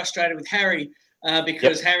gets frustrated with Harry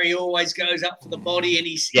because Harry always goes up for the body and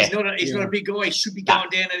he's not a big guy. He should be going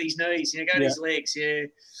down at his knees, go to his legs. Yeah.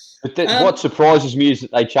 But what surprises me is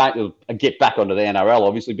that they get back onto the NRL,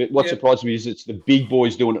 obviously. But what surprises me is it's the big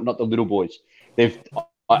boys doing it, not the little boys. It's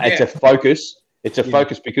a focus. It's a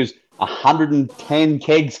focus because 110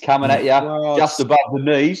 kegs coming at you just above the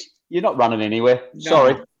knees. You're not running anywhere. No.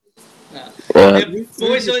 Sorry. No.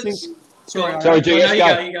 Boys, sorry, GS, you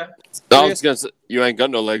go. I was going to say, you ain't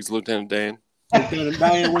got no legs, Lieutenant Dan. Lieutenant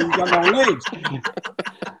Dan, when you got no legs.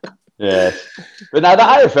 Yeah. But no, the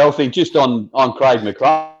AFL thing, just on Craig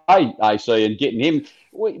McRae, AC, and getting him,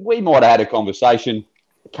 we might have had a conversation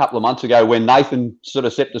a couple of months ago when Nathan sort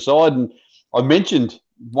of stepped aside and I mentioned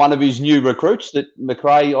one of his new recruits that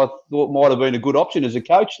McRae I thought might have been a good option as a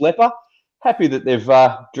coach, Lepper. Happy that they've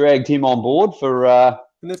dragged him on board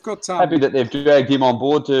and they've got happy that they've dragged him on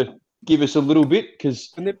board to give us a little bit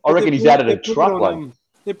because I reckon he's added a truckload.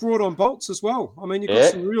 They brought on Bolts as well. I mean, you've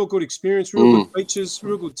got some real good experience, real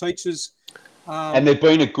good teachers. And they've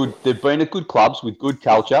been a good clubs with good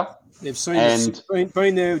culture. They've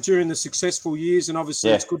been there during the successful years, and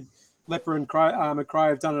obviously it's good. Lepper and McRae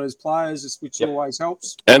have done it as players, which always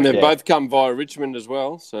helps. And they've both come via Richmond as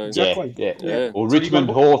well. So exactly. Yeah. Well, Richmond,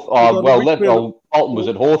 Bolton was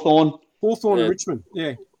at Hawthorn. Hawthorn and Richmond,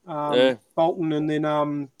 Bolton and then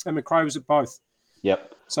and McRae was at both.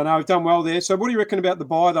 Yep. So no, we've done well there. So what do you reckon about the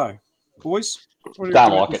bye though, boys? Don't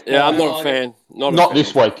like it. Yeah, I'm not a fan. Not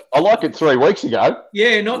this week. I like it 3 weeks ago.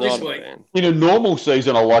 Yeah, not this week. In a normal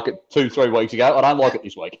season, I like it 2-3 weeks ago. I don't like it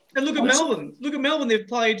this week. And look at Melbourne. Look at Melbourne. They've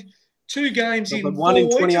played 2 games in 1 in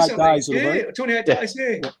 28 days. Yeah, 28 days.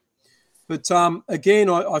 Yeah. But again,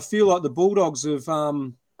 I feel like the Bulldogs have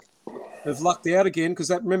lucked out again because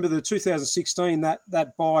remember the 2016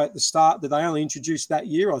 that bye at the start that they only introduced that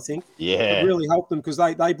year, I think. Yeah, it really helped them because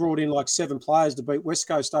they brought in like 7 players to beat West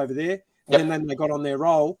Coast over there, and then they got on their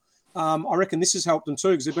roll. I reckon this has helped them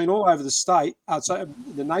too because they've been all over the state, outside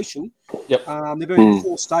the nation. Yep. They've been in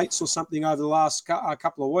 4 states or something over the last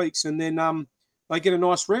couple of weeks, and then they get a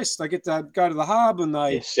nice rest. They get to go to the hub and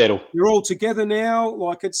they settle. You're all together now.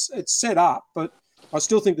 Like it's set up, but I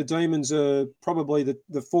still think the Demons are probably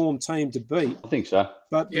the form team to beat. I think so.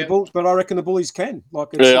 But but I reckon the Bullies can. Like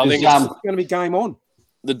I think it's going to be game on.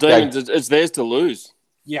 The Demons, it's theirs to lose.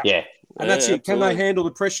 Yeah. And that's it. Can they handle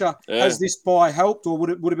the pressure? Yeah. Has this bye helped, or would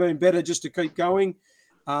it have been better just to keep going?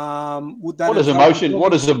 What does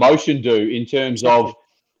emotion do in terms of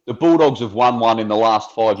the Bulldogs have won one in the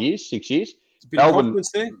last 5 years, 6 years? A bit of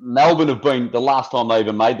confidence there. Melbourne have been, the last time they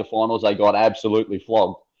even made the finals, they got absolutely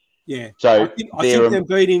flogged. Yeah. So I think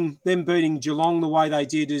them beating Geelong the way they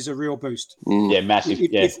did is a real boost. Yeah, massive.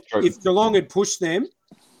 If Geelong had pushed them,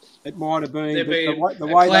 it might have been. But the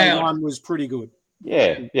way they won was pretty good.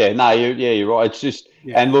 Yeah. No, you're right. It's just,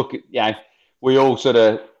 and look, we all sort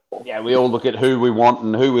of, we all look at who we want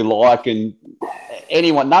and who we like, and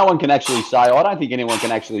no one can actually say, I don't think anyone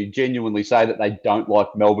can actually genuinely say that they don't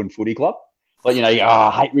like Melbourne Footy Club. Like,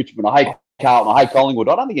 I hate Richmond, I hate Carlton, I hate Collingwood.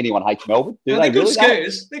 I don't think anyone hates Melbourne. Do they good really?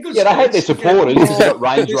 Scooters. They're good. They hate their supporters. They've got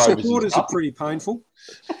Range Their Rovers. supporters are pretty painful.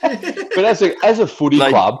 But as a footy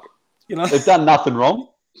club, they've done nothing wrong.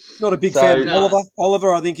 Not a big fan of Oliver.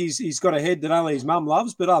 Oliver, I think he's got a head that only his mum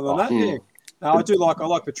loves. But other than that, No, I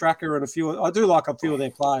like Petrarca and a few of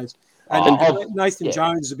their players. And Nathan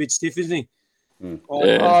Jones is a bit stiff, isn't he? I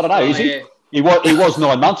don't know. Is he? He was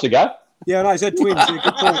 9 months ago. Yeah, no, he's had twins. Good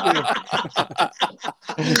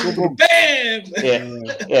point. Bam!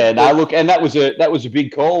 Yeah. No, look, and that was a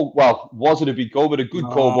big call. Well, wasn't a big call, but a good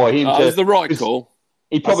call by him. It was the right call.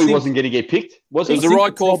 He probably wasn't going to get picked. Was he? It was the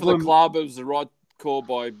right call for the club. It was the right call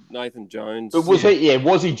by Nathan Jones. But was he? Yeah,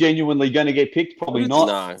 was he genuinely going to get picked? Probably not.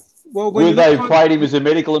 No. Well, would they have played him as a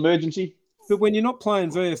medical emergency? But when you're not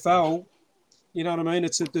playing VFL, you know what I mean.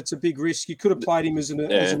 It's a big risk. You could have played him as an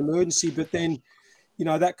emergency, but then,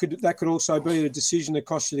 that could also be a decision that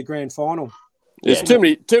cost you the grand final. There's too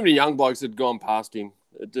many young blokes had gone past him.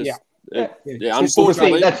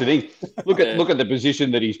 Unfortunately, that's the thing. Look at the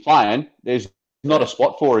position that he's playing. There's not a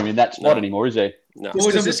spot for him in that spot anymore, is there? No.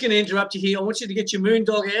 Boys, I'm just going to interrupt you here. I want you to get your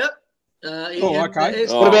Moondog out. Okay.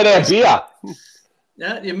 What about our beer?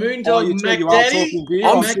 No, your Moondog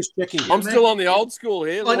McDaddy. I'm still on the old school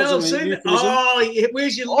here. I know, I've seen it.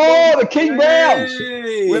 Where's your... the King Browns.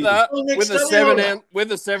 With a 7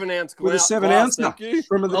 ounce glass. With a 7 ounce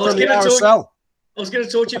from the RSL. I was going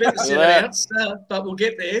to talk to you about the 7 ounce, but we'll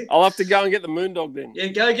get there. I'll have to go and get the Moondog then. Yeah,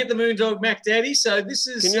 go get the Moondog McDaddy. So this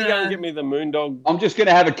is... Can you go and get me the Moondog? I'm just going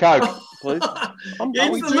to have a Coke, please.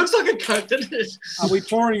 It looks like a Coke, doesn't it? Are we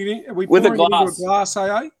pouring it in? With a into glass? a glass,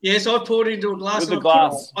 AA? Yes, I've poured it into a glass. With a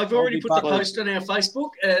glass. I've already put the post on our Facebook.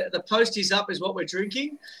 The post is up, is what we're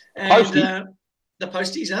drinking. And the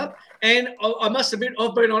post is up. And I must admit,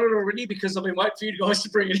 I've been on it already because I've been waiting for you guys to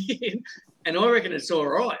bring it in. And I reckon it's all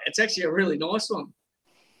right. It's actually a really nice one.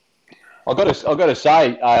 I've got to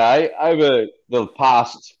say, over the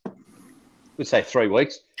past, let's say 3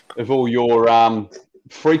 weeks, of all your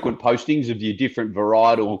frequent postings of your different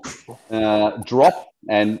varietal drop,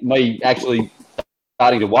 and me actually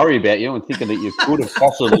starting to worry about you and thinking that you could have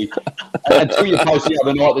possibly, until you posted the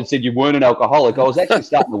other night that said you weren't an alcoholic, I was actually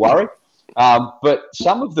starting to worry. But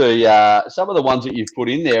some of the ones that you've put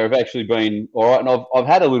in there have actually been all right, and I've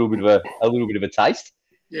had a little bit of a taste.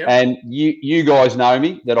 Yep. And you guys know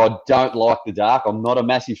me that I don't like the dark. I'm not a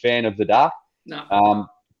massive fan of the dark. No.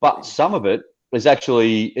 But some of it is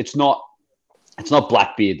actually it's not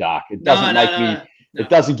black beer dark. It doesn't It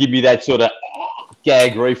doesn't give me that sort of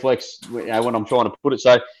gag reflex when I'm trying to put it.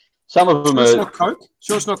 So some of them It's not Coke.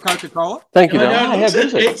 Sure, it's not Coca-Cola. Thank you. No,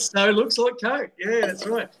 it looks like Coke. Yeah, that's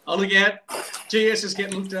right. I'll look out. GS is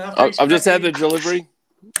getting looked after. I've just had the delivery.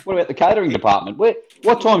 What about the catering department?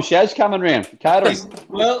 What time's Shaz coming round? Catering.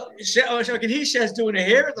 Well, I can hear Shaz doing her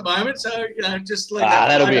hair at the moment, so just let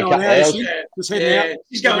that'll be a couple hours.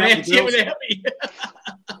 She's going out without me.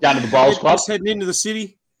 Down to the Bowls Club. Just heading into the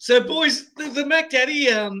city. So, boys, the McDaddy,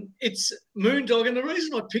 it's Moondog, and the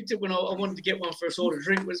reason I picked it when I wanted to get one for us all to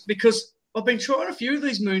drink was because I've been trying a few of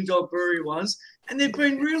these Moondog Brewery ones, and they've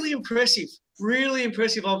been really impressive. Really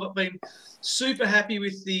impressive. I've been super happy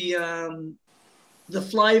with the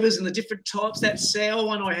flavors and the different types. That sour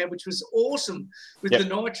one I had, which was awesome with the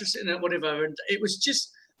nitrous in it, whatever. And it was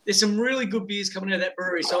just, there's some really good beers coming out of that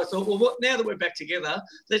brewery. So I thought, well, now that we're back together,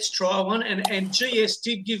 let's try one. And GS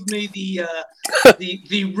did give me the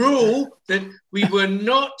rule that we were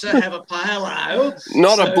not to have a pale ale.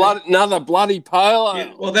 Another bloody pale ale.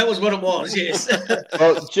 Yeah, well, that was what it was, yes.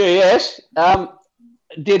 Well, GS,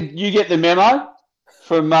 did you get the memo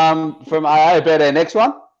from AA about our next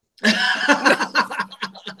one?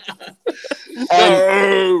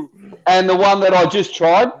 And the one that I just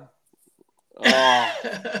tried.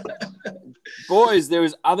 Boys, there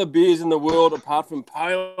is other beers in the world apart from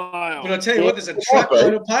pale ale. But I tell you what, there's a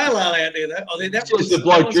truckload of pale ale out there. That was the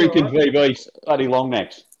bloke drinking VB's bloody long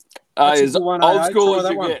necks. As old school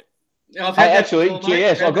as you get. Actually,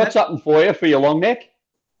 GS, I've got something for your long neck.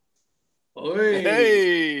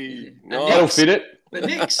 Hey, nice. That'll fit it. The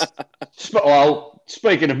Knicks. Well,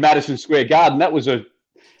 speaking of Madison Square Garden,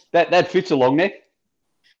 that fits a long neck.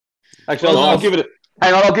 Actually, I'll give it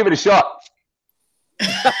a shot.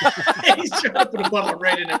 He's trying to put a bottle of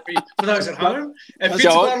red in it for those at home. It fits a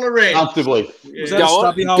Go on. bottle of red. Comfortably. Yeah. Was that a Go on,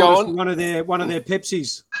 stubby go holder on. for one of their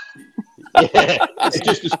Pepsis? Yeah, it's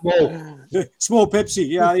just a Small Pepsi.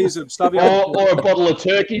 Yeah, here's a stubby or holder. a bottle of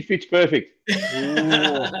turkey fits perfect.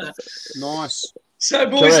 Ooh, nice. So,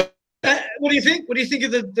 boys, Correct. what do you think? What do you think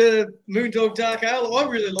of the Moondog Dark Ale? I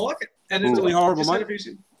really like it. And It's really horrible, just had mate. a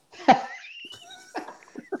few-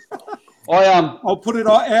 I'll put it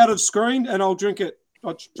out of screen and I'll drink it.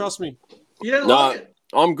 Trust me. You don't No, like it?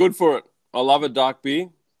 I'm good for it. I love a dark beer.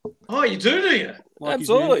 Oh, you do you? Like his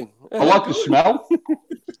man. Absolutely. I like the smell.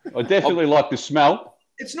 I definitely like the smell.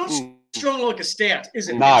 It's not strong like a stout, is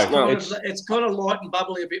it? No, It's kind of light and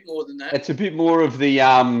bubbly a bit more than that. It's a bit more of the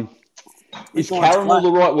is It's caramel flat.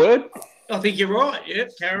 the right word? I think you're right. Yeah,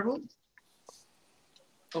 caramel.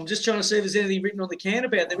 I'm just trying to see if there's anything written on the can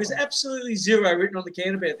about it. There is absolutely zero written on the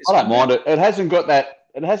can about this. I don't mind it. It hasn't got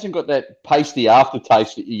that pasty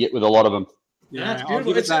aftertaste that you get with a lot of them. Yeah, it's I'll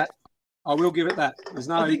beautiful. give it It's that. I will give it that. There's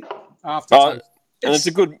I no think aftertaste. And it's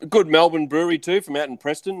a good Melbourne brewery too from out in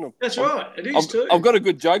Preston. that's right. It is too. I've got a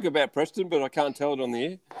good joke about Preston, but I can't tell it on the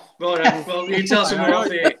air. Right, well, you tell someone off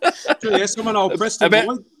there. Yes, I'm an old Preston About-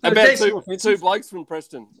 boy. About that's two blokes from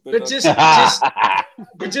Preston. But just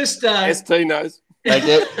ST knows. Thank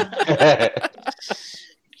you.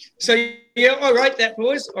 so yeah, I rate that,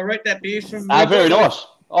 boys. I rate that beer from. Very nice.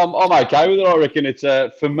 I'm okay with it. I reckon it's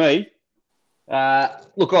for me.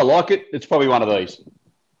 Look, I like it. It's probably one of these.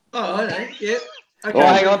 Oh, I know. Yeah. Okay.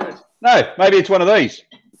 Oh, hang on. No, maybe it's one of these.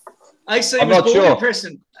 AC I'm was not born sure. in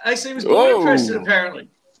Preston. AC was born in Whoa. Preston, apparently.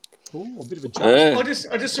 Ooh, a bit of a joke. Yeah.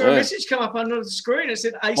 I just saw a Yeah. message come up under the screen. It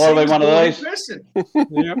said AC Might have been was one of born those. in Preston.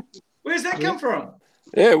 Yeah. Where's that come from?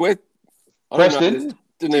 Yeah, we're Preston? Didn't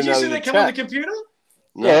Did even you know see the that come on the chat. computer?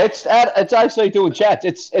 No. Yeah, it's AC doing chats.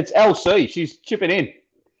 It's LC. She's chipping in.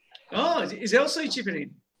 Oh, is LC chipping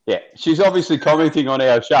in? Yeah, she's obviously commenting on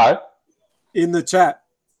our show. In the chat.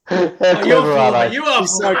 How Oh, you're clever full, are mate. they? You are He's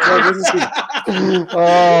full. so clever, isn't he?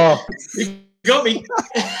 Oh, You got me.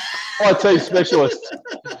 IT specialist.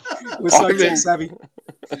 We're so I've been- tech savvy.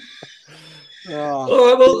 Oh, All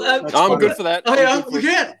right, well, That's I'm funny. good for that. oh, I'm yeah, good for look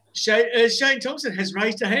it. out. Shane Thompson has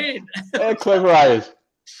raised a hand. How clever are you?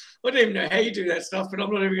 I don't even know how you do that stuff, but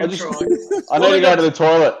I'm not even I going to just- try. I need to go to the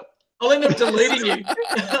toilet. I'll end up deleting you.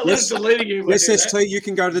 I'll Yes. end up deleting you. if I do that. SST, you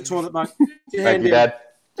can go to the toilet, mate. Your Thank hand you, down. Dad.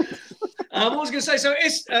 What was I going to say? So,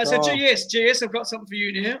 Oh. GS, I've got something for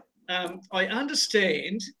you now. I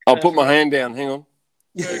understand. I'll put my hand down. Hang on.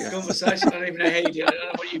 for a conversation. I don't even know how you do it. I don't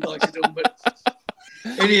know what you guys are doing,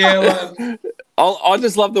 but anyhow, I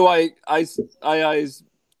just love the way AA's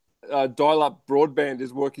dial-up broadband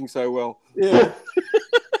is working so well. Yeah.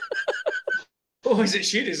 oh, is it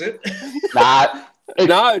shit? Is it? Nah,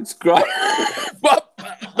 No, it's great.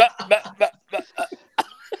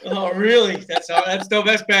 Oh, really? That's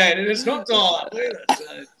bad, and it's not dial-up either.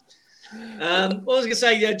 So, what was I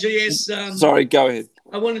going to say, GS? Sorry, go ahead.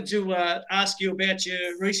 I wanted to ask you about your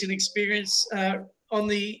recent experience on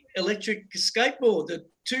the electric skateboard, the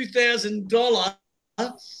 $2,000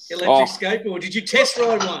 electric skateboard. Did you test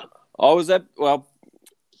ride one?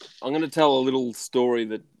 I'm going to tell a little story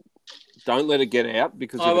that don't let it get out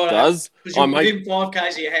because if Oh, it does, Because you're I may. within 5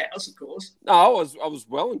 k's of your house, of course. No, I was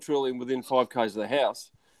well and truly within 5 k's of the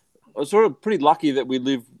house. I was sort of pretty lucky that we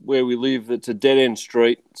live where we live. It's a dead end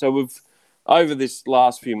street, so we've over this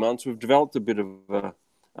last few months we've developed a bit of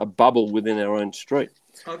a bubble within our own street.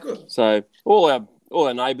 Oh, good. So all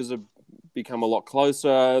our neighbours have become a lot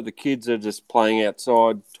closer. The kids are just playing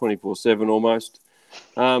outside 24/7 almost,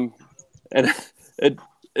 and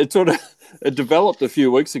it developed a few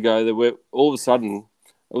weeks ago that we're all of a sudden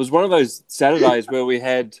it was one of those Saturdays where we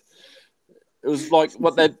had it was like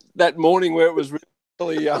that morning where it was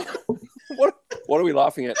really what are we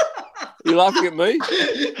laughing at? Are you laughing at me?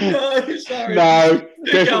 No, sorry. no,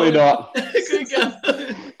 definitely not. Good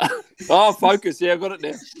going. Oh, focus. Yeah, I got it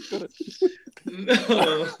now. Got it.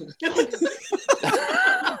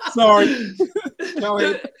 Sorry. Go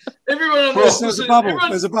ahead. Everyone on Well, this there's a listening- bubble. everyone-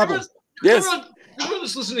 There's a bubble. Everyone, Yes. everyone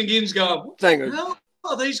that's listening in is going, what Thank the you. hell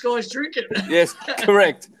are these guys drinking? Yes,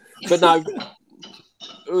 correct. But no,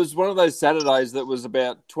 it was one of those Saturdays that was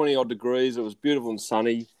about 20 odd degrees. It was beautiful and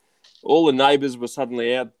sunny. All the neighbours were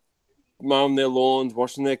suddenly out mowing their lawns,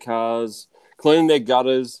 washing their cars, cleaning their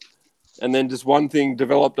gutters, and then just one thing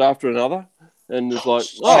developed after another. And it's like,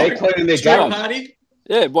 They're cleaning their Street guns. party.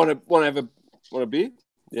 yeah, want a beer?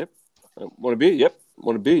 Yep. Want a beer? Yep.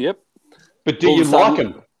 Want a beer? Yep. But do All you of a sudden-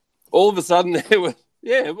 like them? All of a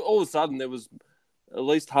sudden there was at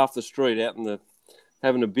least half the street out in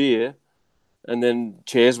having a beer, and then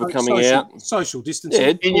chairs were coming out. Social distancing.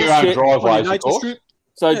 Yeah, In your own share- driveway, On your of nature course. strip.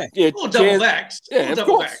 So Yeah. Or double chairs, backs. yeah, Or of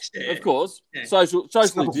double course, backs. Yeah. of course. Yeah. Socially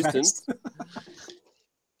Double distanced. backs.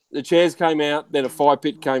 The chairs came out, then a fire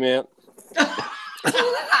pit came out.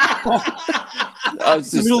 I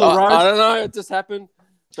was just, Middle of the road. I don't know, it just happened.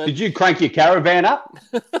 Did you crank your caravan up?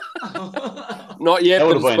 Not yet. That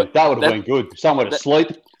would but have been good. Somewhere to sleep.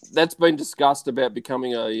 That's been discussed about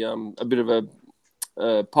becoming a bit of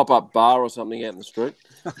a pop-up bar or something out in the street.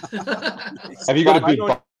 Have you got a big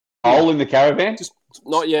hole in the caravan?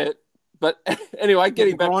 Not yet. But anyway,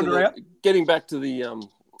 getting back to grinder out.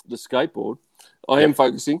 the skateboard, I am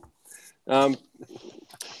focusing. We're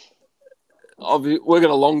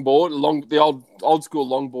got a longboard, the old school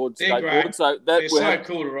longboard They're skateboard. great. So They're so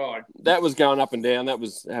cool to ride. that was going up and down. That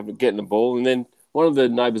was getting the ball. And then one of the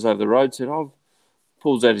neighbours over the road said,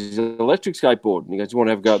 pulls out his electric skateboard. And he goes, "Do you want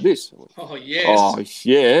to have a go at this?" I went, Oh, yes. "Oh,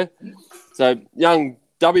 yeah." So young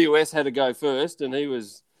WS had to go first, and he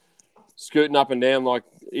was scooting up and down like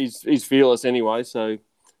he's fearless anyway. So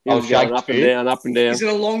he was going up and down, up and down. Is it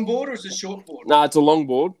a long board or is it a short board? No, it's a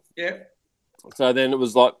longboard. Yeah. So then it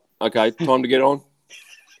was like, okay, time to get on.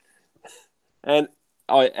 And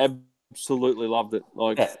I absolutely loved it.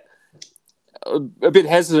 Like a bit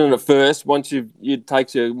hesitant at first. Once it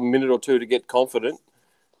takes you a minute or two to get confident,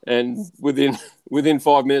 and within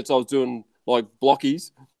 5 minutes, I was doing like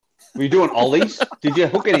blockies. Were you doing ollies? Did you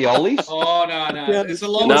hook any ollies? Oh, no. Yeah. It's a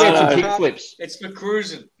long What board. about some No. kick flips? It's for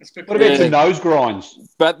cruising. What about some nose grinds?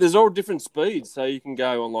 But there's all different speeds, so you can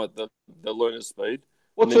go on like the learner speed.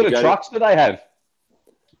 What And sort then of you go- trucks do they have?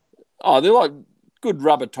 Oh, they're like good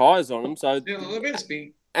rubber tires on them. So Yeah, a little bit of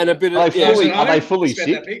speed. and a bit Are of they yeah. fully- are they fully It's about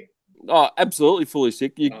sick? that big. Oh, absolutely fully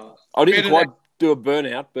sick. Oh. I didn't Better quite do a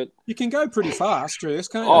burnout, but You can go pretty fast, Jess,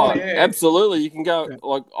 can't you? oh, yeah. absolutely. You can go Yeah.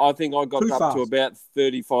 like I think I got Too up fast. to about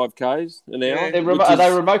 35 k's an hour. Yeah. Are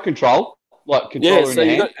they remote control? Like controller Yeah, in so your you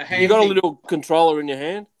hand? got A you got a hand little controller in your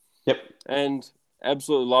hand, Yep. and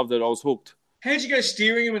absolutely loved it. I was hooked. How'd you go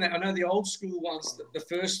steering them? I know the old school ones, the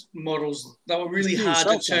first models, they were really Steer hard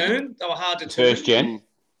to yourself, turn. They were hard to turn. First gen.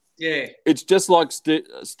 Yeah. It's just like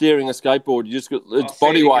steering a skateboard. You just got it's fair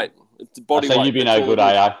body dinkum. weight. It's body So weight. you'd be That's no all good,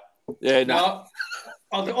 it is. AA. Yeah, no.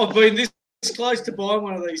 No, I've been this close to buying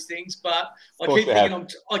one of these things, but I course keep you thinking have.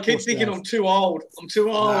 I keep course you ting have. I'm too old. I'm too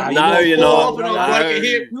old. Nah, No, you're Fall not. off and I'll break a No.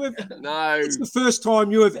 hip. You have, No. it's the first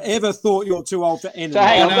time you have ever thought you're too old for anything. So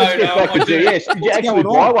hang on, No, let's get no, back I to do. GS. Did you What's actually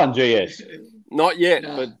going buy on? one GS? Not yet,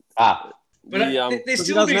 No. but Ah, But the, they're Because he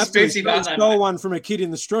still a doesn't bit have to. expensive, aren't they? Stole mate? one from a kid in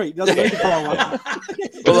the street. Doesn't need to buy one.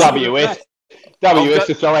 the WS. WS got-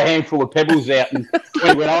 to throw a handful of pebbles out and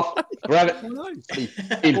when it went off, grab I know.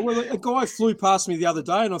 it. Well, a guy flew past me the other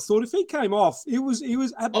day, and I thought if he came off, he was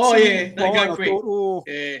absolutely Oh, yeah, they fine. go I quick. thought, oh,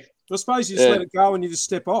 Yeah. I suppose you just Yeah. let it go and you just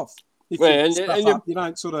step off. If Well, you and- stuff and you- up, you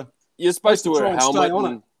don't sort of. you're supposed to Try wear a and stay helmet. on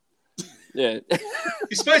And, yeah.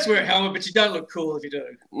 You're supposed to wear a helmet, but you don't look cool if you do.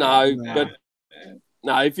 No, No. but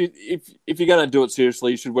no. If you're going to do it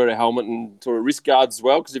seriously, you should wear a helmet and sort of wrist guards as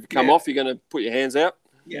well. Because if you come Yeah. off, you're going to put your hands out.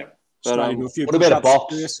 Yeah. But, straight into a few What about a push-ups.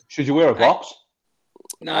 box? Yes. Should you wear a box?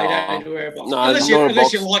 No, you don't need to wear a box. No, unless not a unless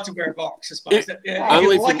box. you like to wear a box, I suppose. Yeah.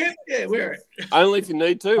 only If you if like you- it, yeah, wear it. Only if you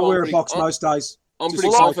need to. I wear a pretty- box most days. I'm Just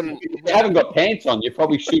pretty like- confident. If you haven't got pants on, you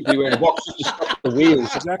probably should be wearing a box just to stop the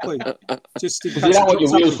wheels. Exactly. Just in Because you case don't want you've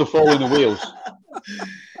your got wheels to fall in the wheels.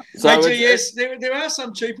 So Mate, it's- yes, there are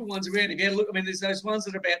some cheaper ones around. If you had a look, I mean, there's those ones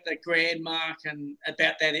that are about the grand mark and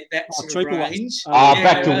about that Oh, sort of cheaper ones. range. Ah,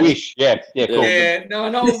 back to yeah. Wish. Yeah, cool. Yeah, no,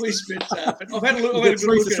 no, wish, but I've had a look. You I've had a get good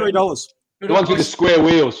three look for at it. $3. The ones with the square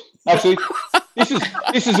wheels. Actually,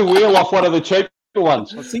 this is a wheel off one of the cheaper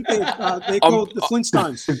ones. I think they're called the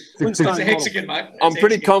Flintstones. Flintstone It's a model. hexagon, mate. I'm It's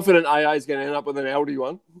pretty hexagon. confident AA is going to end up with an Aldi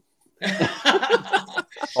one.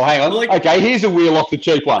 Oh, hang on. Like- Okay, here's a wheel off the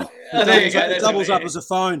cheap one. Oh, there you go. It That's doubles it, up yeah. as a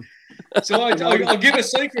phone. So I'll give a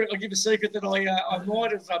secret. I'll give a secret that I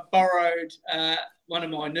might have borrowed one of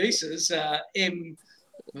my nieces, MS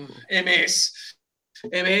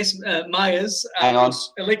Mayer's Hang on.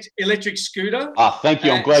 electric scooter. Ah, thank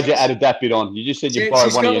you. I'm glad you added that bit on. You just said you borrowed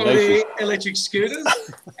She's one got of your one of nieces. the electric scooters,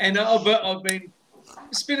 and I've been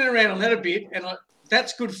spinning around on that a bit, and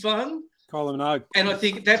that's good fun. Kylie Minogue. And I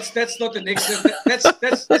think that's not the next.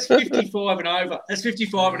 That's 55 and over. That's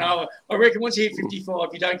 55 and over. I reckon once you hit 55,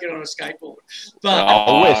 you don't get on a skateboard. But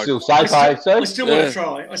Oh, we're still safe, hey, I sir. still want Yeah. to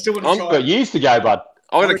try. I still want to I've try. got years to go, bud.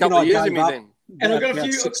 I got a reckon couple of I years in gave me up. then. And I've got a About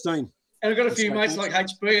few- 16. And I've got a few mates like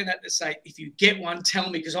HB and that say, if you get one, tell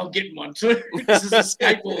me because I'm getting one too. This is the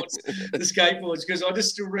skateboards, because I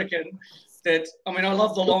just still reckon that. I mean, I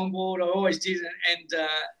love the longboard. I always did,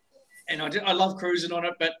 and I love cruising on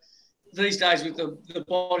it. But these days, with the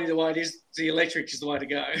body the way it is, the electric is the way to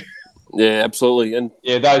go. Yeah, absolutely. And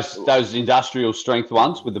Yeah, those industrial strength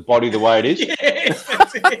ones with the body the way it is. Yeah,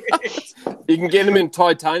 that's it. you can get them in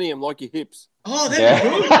titanium like your hips. Oh, that'd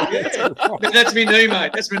be good. Yeah. But that's me knee,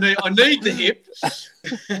 mate. That's my knee. I need the hip.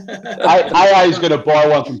 AA is going to buy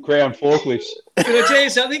one from Crown Forklifts. Can I tell you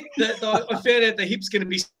something? I found out the hip's going to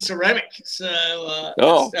be ceramic, so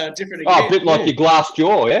it's different again. Oh, a bit like your glass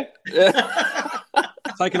jaw, yeah?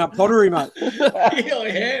 Taking up pottery, mate. Yeah,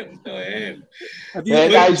 I am. Have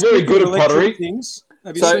Yeah, he's very good at electric pottery. Things?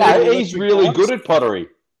 Have you So, seen No, the he's electric really bikes? good at pottery.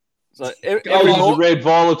 So Orange are red,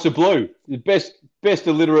 violets are blue. The best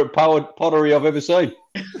illiterate pottery I've ever seen.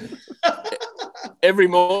 every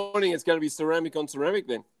morning it's going to be ceramic on ceramic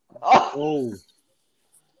then. Oh,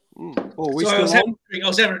 Oh, we Sorry, still on? I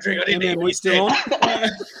was having a drink. I didn't Yeah, eat. we still on?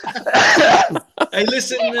 Hey,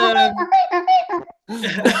 listen.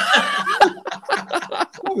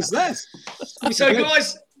 What was that? So,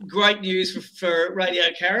 guys, great news for Radio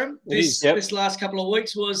Karam. It is, yep. This last couple of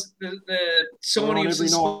weeks was the signing on of some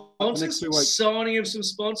every night for the next 2 sponsors. weeks. Signing of some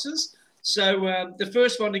sponsors. So the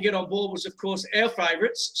first one to get on board was, of course, our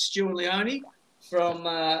favourites, Stuart Leone from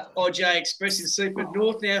IJ Express in Seaford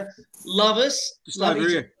North. Now, love us. Just love over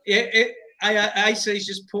here. Yeah, AC is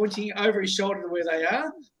just pointing over his shoulder to where they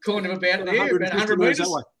are, kind of about there, about 100 metres metres. that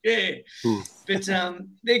way. Yeah. But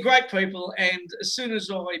they're great people, and as soon as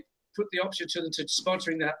I put the option to them to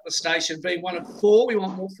sponsoring the station, being one of 4, we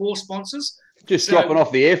want more 4 sponsors. just So- dropping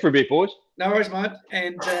off the air for a bit, boys. No worries, mate.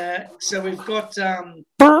 And so we've got I'm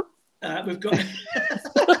going to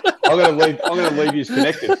leave you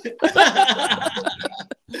connected.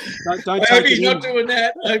 Don't I hope take he's it not in. doing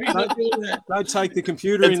that. I hope he's not doing that. Don't take the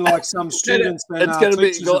computer in like some students and it's gonna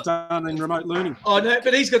be- teachers have done in remote learning. Oh no,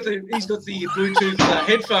 but he's got the Bluetooth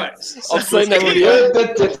headphones. So I've seen that video.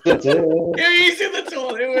 Here he is in the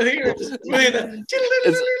toilet. We're here. We're the...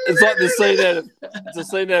 It's like the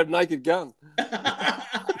scene out of Naked Gun.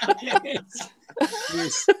 Yes.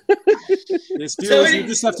 Yes, viewers, you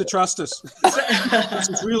just have to trust us. This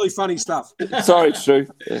is really funny stuff. Sorry, it's true.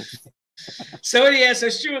 Yeah. So anyhow, so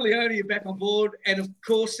Stuart Leone are back on board, and of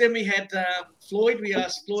course, then we had Floyd. We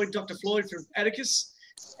asked Dr. Floyd from Atticus,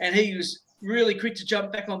 and he was really quick to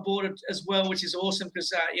jump back on board as well, which is awesome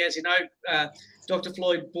because, as you know, Dr.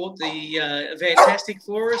 Floyd bought the Fantastic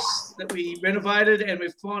for us that we renovated, and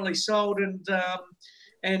we've finally sold and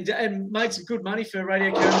made some good money for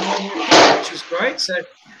Radio Karam, which was great. So,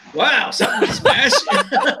 wow, something to smash.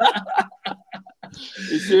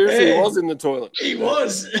 He seriously was in the toilet. He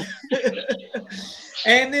was.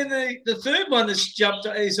 And then the third one that's jumped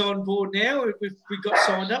is on board now. We got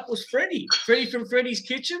signed up was Freddie. Freddie from Freddie's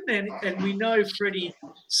Kitchen, and we know Freddie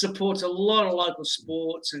supports a lot of local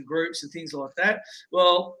sports and groups and things like that.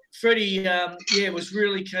 Well, Freddie, was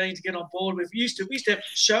really keen to get on board. We used to have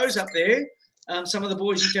shows up there. Some of the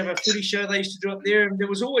boys used to have a footy show they used to do up there, and there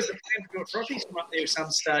was always the plan to do a frothies from up there at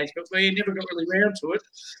some stage, but we never got really round to it.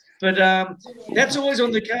 But that's always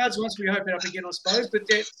on the cards once we open up again, I suppose. But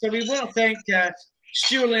so we want to thank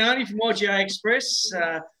Stuart Leone from YGA Express,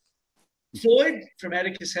 Floyd from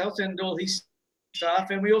Atticus Health and all his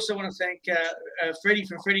staff. And we also want to thank Freddie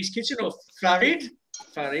from Freddie's Kitchen, or Farid,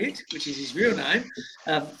 which is his real name,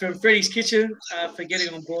 from Freddie's Kitchen for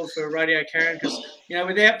getting on board for Radio Karam. Because,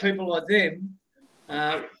 without people like them,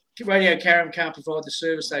 Radio Karam can't provide the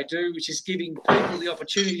service they do, which is giving people the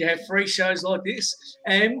opportunity to have free shows like this.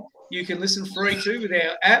 And you can listen free too with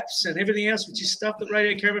our apps and everything else, which is stuff that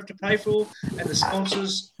Radio Karam have to pay for, and the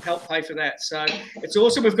sponsors help pay for that. So it's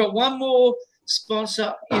awesome. We've got one more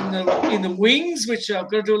sponsor in the wings, which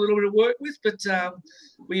I've got to do a little bit of work with, but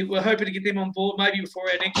we're hoping to get them on board maybe before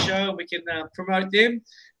our next show, and we can promote them.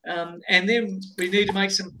 And then we need to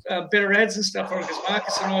make some better ads and stuff for it, because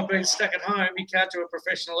Marcus and I have been stuck at home. You can't do a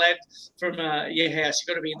professional ad from your house. You've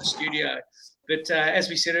got to be in the studio. But as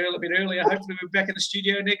we said a bit earlier, hopefully we'll be back in the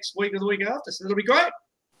studio next week or the week after. So that'll be great.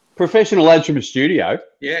 Professional ads from a studio?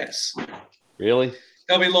 Yes. Really?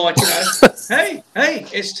 They'll be like, hey,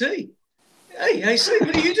 ST. Hey, AC,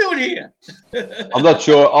 what are you doing here? I'm not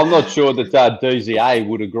sure that DZA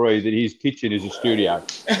would agree that his kitchen is a studio.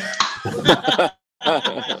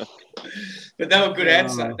 But they were good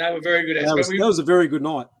ads, though. They were very good ads. That was a very good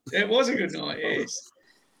night. It was a good night, yes.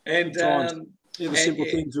 And the simple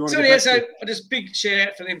things we want so to yeah, get back so just big shout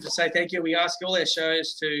out for them to say thank you. We ask all our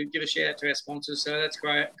shows to give a shout out to our sponsors, so that's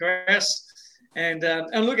great. And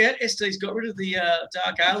look at ST's got rid of the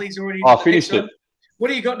dark ale. He's already. I finished it. What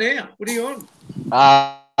do you got now? What are you on?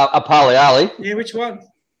 A Pale Ale. Yeah, which one?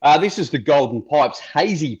 This is the Golden Pipes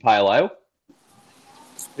Hazy Pale Ale.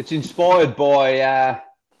 It's inspired by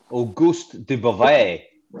Auguste de Beauvais.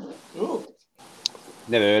 Ooh.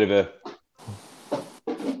 Never heard of her.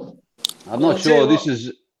 I'm Well, not I'll tell sure.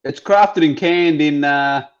 you It's crafted and canned in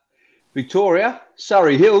Victoria,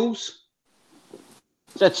 Surrey Hills.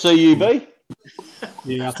 Is that CUB?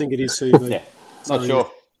 Yeah, I think it is CB. Yeah, not So,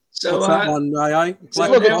 sure. So, What's that one, AA? so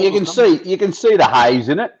Look, now- you can see the haze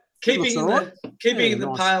in it. keeping in Looks the keeping Yeah, in the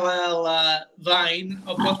nice. pale ale vein,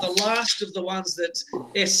 I've got the last of the ones that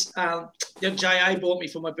JA bought me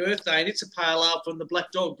for my birthday, and it's a pale ale from the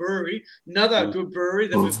Black Dog Brewery, another good brewery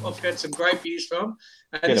that I've had some great beers from.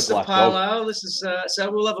 And Get this a is a Black pale Dog. ale. This is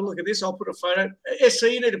so we'll have a look at this. I'll put a photo. SC,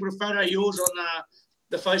 you need to put a photo of yours on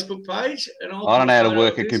the Facebook page, and I'll I don't put know how to photo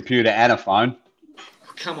work of a this. computer and a phone.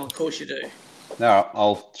 Come on, of course you do. All right,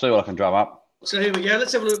 I'll see what I can drum up. So here we go.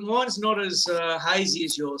 Let's have a look. Mine's not as hazy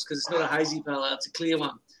as yours because it's not a hazy pale ale. It's a clear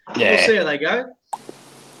one. We'll see how they go.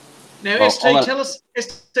 Now, Well, ST, tell us.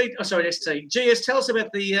 ST, GS, tell us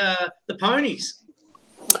about the ponies.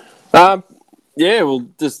 Yeah, well,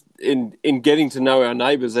 just in getting to know our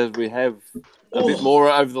neighbours as we have a bit more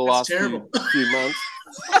over the last few months.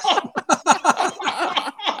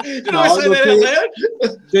 Did I say that out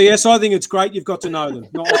loud? GS, I think it's great you've got to know them.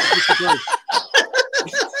 Not disagree.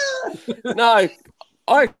 No,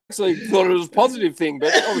 I actually thought it was a positive thing,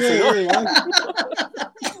 but obviously not. There you go.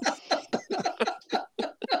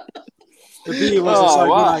 The beer wasn't Oh, so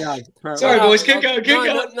wow. good, apparently. Sorry, boys, keep going, keep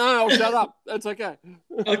going. No, I'll shut up. That's okay.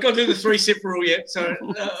 I've got to do the 3-sip rule yet, so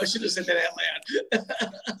I should have said that out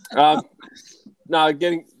loud. No,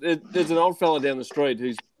 there's an old fella down the street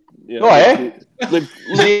who's Oh, yeah? live,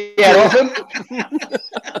 Is he out often?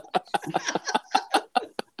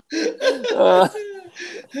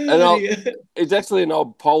 and it's actually an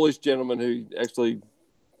old Polish gentleman who actually,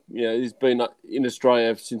 he's been in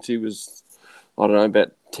Australia since he was, I don't know,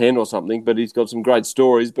 about 10 or something, but he's got some great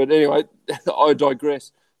stories. But anyway, I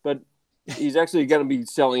digress. But he's actually going to be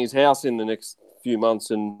selling his house in the next few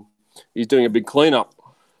months, and he's doing a big cleanup.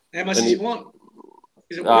 How much does he want?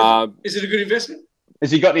 Is it a good investment? Has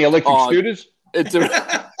he got any electric scooters? It's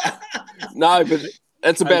no, but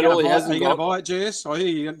that's about all he Are hasn't you going to got. buy it, GS? I hear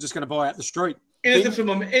you're just going to buy out the street. Anything from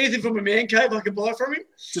a man cave I can buy from him?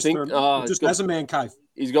 Just as a man cave.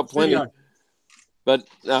 He's got plenty. There you go. But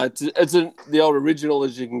it's the old original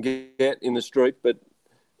as you can get in the street. But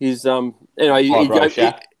he's anyway,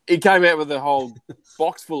 he came out with a whole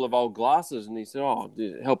box full of old glasses, and he said, "Oh,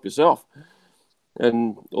 help yourself."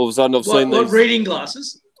 And all of a sudden, I've seen these reading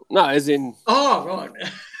glasses. No, as in right,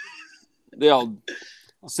 the old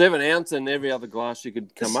 7 ounce and every other glass you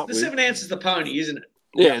could come up with. The 7 ounce is the pony, isn't it?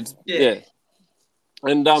 Yeah.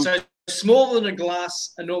 And so smaller than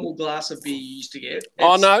a normal glass of beer you used to get.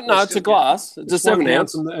 It's a glass. It's a 7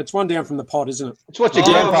 ounce. It's one down from the pot, isn't it? It's what your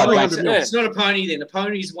grandpa drinks. It's not a pony then. A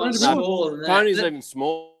pony's one smaller than that. Pony's even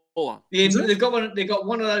smaller. Yeah, they've got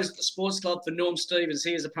one of those at the sports club for Norm Stevens.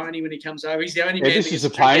 He has a pony when he comes over. He's the only man. This is a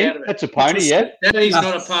pony. That's a pony, yeah. That is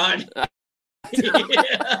not a pony. That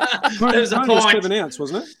was a pony was pint. 7 ounce,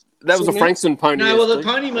 wasn't it? That was a Frankston pony. No, well, the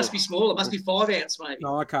pony must be smaller. It must be 5 ounce, maybe.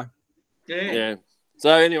 Oh, okay. Yeah. So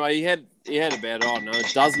anyway, he had about a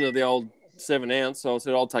dozen of the old 7 ounce. So I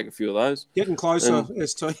said, I'll take a few of those. Getting closer,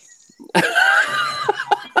 ST.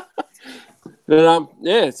 But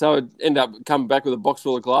so I ended up coming back with a box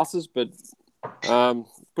full of glasses, but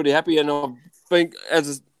pretty happy. And I've been,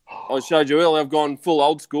 as I showed you earlier, I've gone full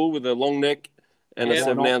old school with a long neck and a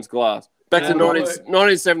 7 ounce glass. Back to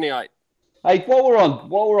 1978. Hey, while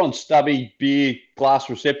we're on stubby beer glass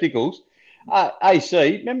receptacles,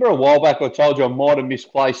 AC, remember a while back I told you I might have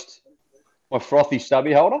misplaced my frothy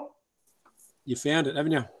stubby holder? You found it,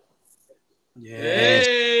 haven't you? Yeah.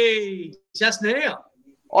 Hey, just now.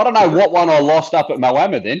 I don't know what one I lost up at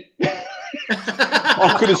Moama then.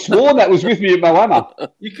 I could have sworn that was with me at Moama.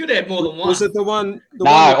 You could have more than one. Was it the one?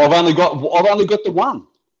 I've only got the one.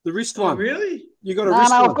 The wrist Oh, one. really? You got a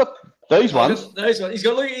wrist one? I've got these ones. Those ones.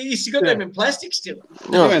 He's got them in plastic still.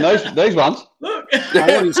 I mean, these ones. Look. What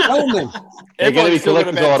are you selling them? They're going to be Everyone's still got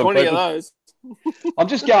collector's about item 20 of people. those. I'm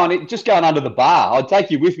just going under the bar. I'd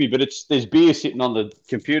take you with me, but there's beer sitting on the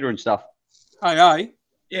computer and stuff. Hey,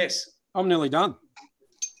 Yes. I'm nearly done.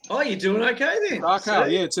 Oh, you're doing okay then. Okay,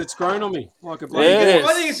 yeah, it's grown on me like a bloody Yes.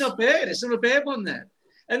 I think it's not bad. It's not a bad one, that.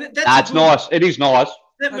 And that's It's nice. It is nice.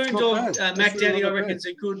 That That's Moondog not bad. Mac That's really Daddy, I not reckon, bad. it's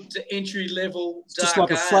a good entry level. It's just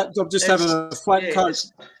like a flat. I'm just having a flat coat.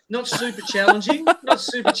 It's not super challenging, but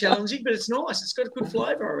it's nice. It's got a good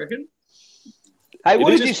flavour, I reckon. Hey, what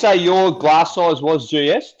did you say your glass size was,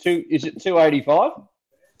 GS? Is it 285?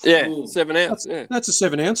 Yeah, Ooh. 7 ounce. Yeah. That's a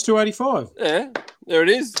 7 ounce, 285. Yeah, there it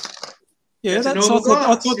is. Yeah, It's a that's. I normal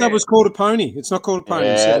thought glass, that was called a pony. It's not called a pony.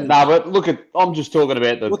 Yeah, no, but look at. I'm just talking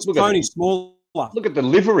about the. What's look pony? At Smaller. look at the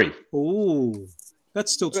livery. Ooh,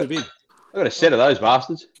 that's still too big. I've got a set of those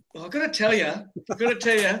bastards. I've got to tell you,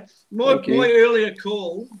 my earlier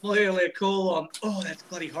call on, that's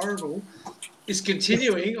bloody horrible, is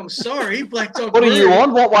continuing. I'm sorry, Black Dog What are Brewery. you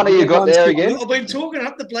on? What one have you got there again? I've been talking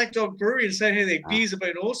up the Black Dog Brewery and saying how their beers have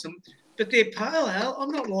been awesome, but their pale ale,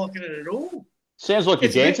 I'm not liking it at all. Sounds like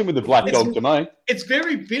you're dancing with the Black Dog to me. It's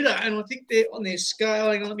very bitter, and I think they're on their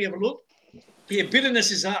scale. Hang on, let me have a look. Yeah,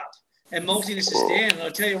 bitterness is up and maltiness is down. And I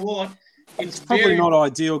tell you what, it's Probably not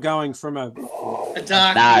ideal going from a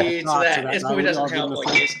dark beer to that. It probably doesn't help,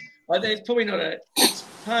 I guess. It's probably not it's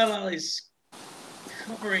pale ale is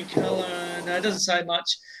copper in colour. No, it doesn't say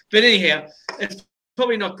much. But anyhow, it's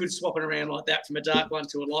probably not good swapping around like that from a dark one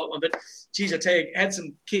to a light one. But, geez, I tell you, it had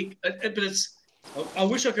some kick. But it's... I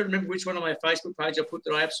wish I could remember which one on my Facebook page I put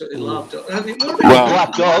that I absolutely loved.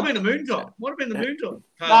 Black Dog. Might have been the Moondog.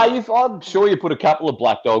 I'm sure you put a couple of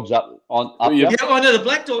Black Dogs up. Yeah, I know the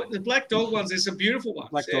Black Dog ones. There's some beautiful ones.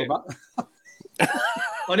 Black Dog.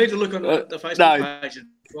 I need to look on the Facebook page and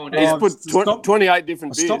find out. He's put 28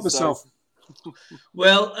 different beers. Stop myself. So.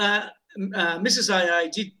 Well, Mrs. AA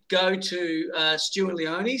did go to Stu and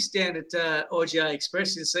Leonie's down at IGA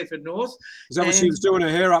Express in Seaford North. Is that what she was doing her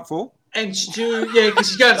hair up for? And Stu, yeah, because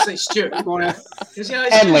she's going to see Stu. And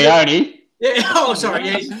Leonie. Yeah. Oh, sorry.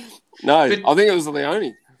 Yeah. No, I think it was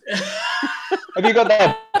Leonie. Have you got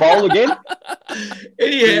that bowl again?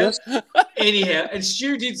 Anyhow, and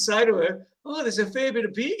Stu did say to her, "Oh, there's a fair bit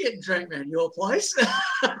of beer getting drank around your place."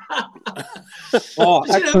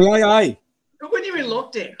 Actually, AA. But when you're in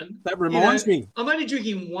lockdown, that reminds me. I'm only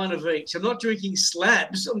drinking one of each. I'm not drinking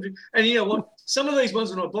slabs. And you know what? Some of these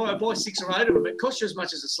ones when I buy 6 or 8 of them. It costs you as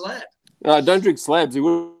much as a slab. No, don't drink slabs. You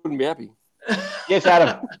wouldn't be happy. Yes,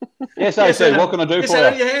 Adam. Yes, AC. What can I do for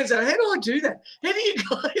you? Your hands out. How do I do that? How do you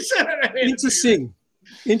guys?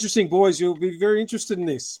 Interesting, boys. You'll be very interested in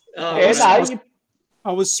this. I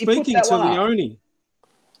was speaking to Leonie.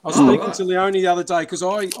 To Leonie the other day because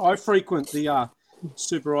I frequent the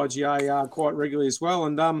Super IGA quite regularly as well,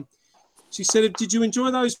 and she said, "Did you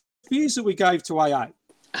enjoy those beers that we gave to AA?"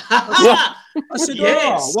 I said,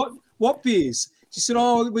 yes. "Oh, what beers?" She said,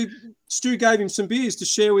 Stu gave him some beers to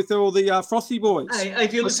share with all the frothy boys. Hey,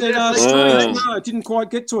 if you I said, no, it didn't quite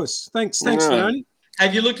get to us. Thanks, Leonie.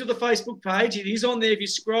 Have you looked at the Facebook page? It is on there. If you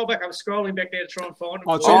scroll back, I'm scrolling back there to try and find it.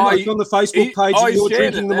 It's on the Facebook page. You're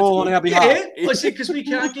drinking them all on our behalf. Yeah, I said, because we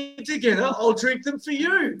can't get together, I'll drink them for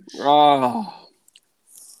you. Oh.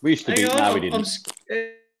 We used to be. No, we didn't.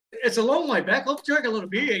 It's a long way back. I've drank a lot of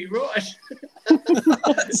beer. You're right.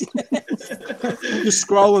 Just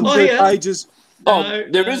scrolling through pages. No,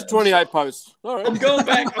 there is 28 posts. All right. I'm going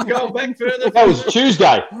back further. That was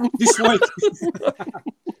Tuesday. This week.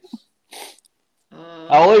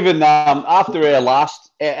 I'll even after our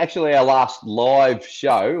last live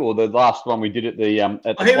show, or the last one we did at the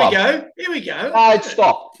club. Here we go. No,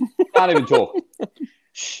 stop. Can't even talk.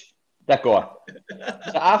 Shh, that guy.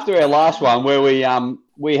 So after our last one, where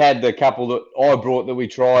we had the couple that I brought that we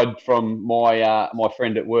tried from my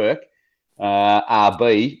friend at work,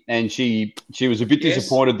 RB, and she was a bit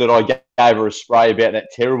disappointed that I gave her a spray about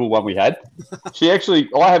that terrible one we had. I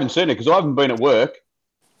haven't seen it because I haven't been at work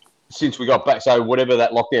since we got back. So whatever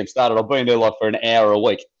that lockdown started, I've been there like for an hour a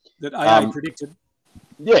week. That AA predicted.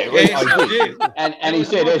 Yeah, I did. And he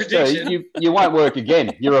said, ST, you won't work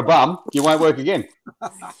again. You're a bum. You won't work again.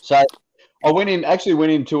 So I went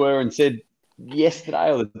into her and said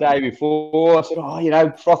yesterday or the day before, I said,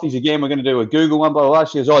 frothies again. We're going to do a Google one, blah, blah, blah.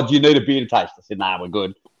 She goes, do you need a beer to taste? I said, no, we're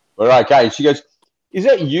good. We're okay. She goes, is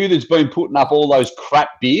that you that's been putting up all those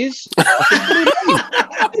crap beers?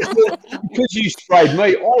 I said, because you sprayed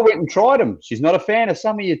me, I went and tried them. She's not a fan of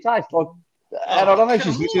some of your taste. And I don't know if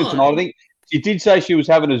she's listening tonight. I think she did say she was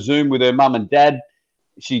having a Zoom with her mum and dad.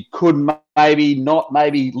 She could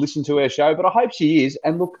maybe listen to our show, but I hope she is.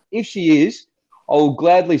 And look, if she is, I will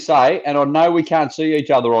gladly say, and I know we can't see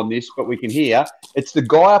each other on this, but we can hear, it's the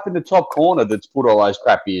guy up in the top corner that's put all those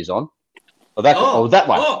crap beers on. That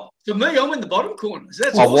one. Oh, for me, I'm in the bottom corner.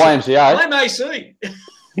 That's awesome. YMCA. I'm AC.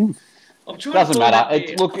 I'm trying Doesn't matter.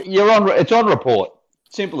 It's on report.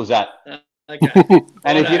 Simple as that. Okay.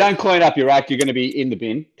 And if you don't clean up your act, you're going to be in the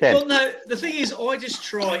bin. 10. Well, no, the thing is, I just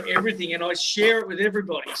try everything and I share it with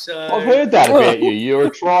everybody. So I've heard that about you. You're a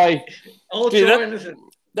try. I'll try anything.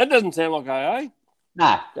 That doesn't sound like AA.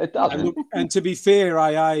 Nah, it doesn't. And to be fair,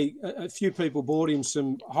 AA, a few people bought him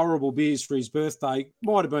some horrible beers for his birthday.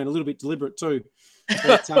 Might have been a little bit deliberate too.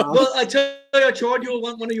 But, Well, I tell you, I tried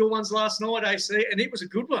one of your ones last night, AC, and it was a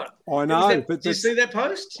good one. I know, but did you see that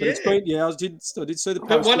post? But it's been, I did see the post.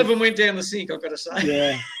 But one of them went down the sink, I've got to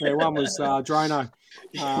say. Yeah, one was Drano.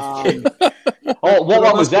 What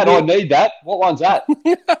one was that? I need that. What one's that?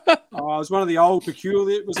 It was one of the old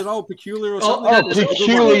Peculiar. Was it old Peculiar or something?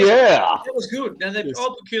 Peculiar. That was good. Now, that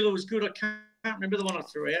old Peculiar was good. I can't remember the one I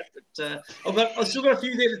threw out, but I've still got a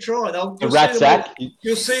few there to try. The rat sack.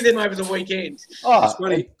 You'll see them over the weekend. Oh, it's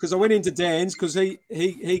funny because I went into Dan's because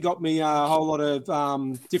he got me a whole lot of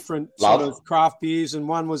different sort of craft beers, and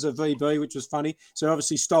one was a VB, which was funny. So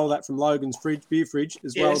obviously stole that from Logan's beer fridge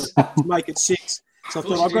as well to make it 6. So I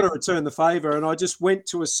thought I've got to return the favour, and I just went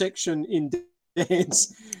to a section in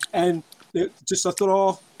Dan's, and I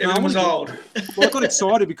thought, everyone was old. Well, I got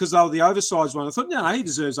excited because they were the oversized one. I thought, no, he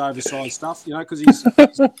deserves oversized stuff, because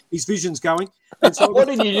his vision's going. And so why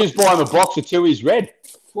didn't you just buy him a box of 2 is red?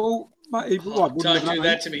 Well, mate, don't do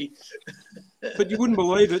that to me. But you wouldn't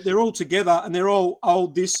believe it. They're all together and they're all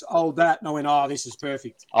old this, old that. And I went, this is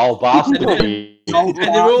perfect. Old bastard. And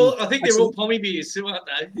they're all, I think they're all pommy beers too, aren't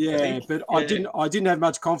they? Yeah, but I didn't have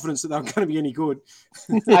much confidence that they were going to be any good.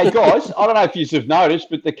 Hey guys, I don't know if you've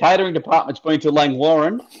noticed, but the catering department's been to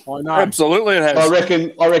Langwarrin. I know. Absolutely it has.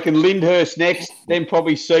 I reckon Lyndhurst next, then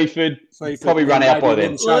probably Seaford. Probably run out by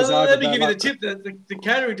then. Well, let me give you the tip. The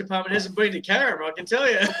catering department hasn't been to Carrum, I can tell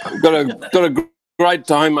you. Got a great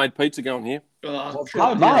homemade pizza going here.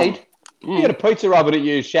 Homemade? You got a pizza oven at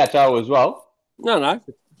your chateau as well? No.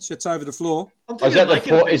 Sits over the floor. Is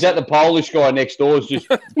that the Polish guy next door who's just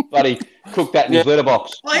bloody cooked that in his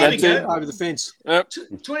letterbox? Oh, here we go. Over the fence.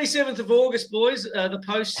 27th of August, boys. The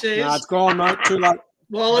post says... No, it's gone, mate. Too late.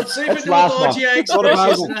 Well, let's see if we do IGA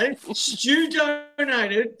Express yesterday. Stu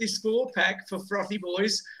donated this 4-pack for Frothy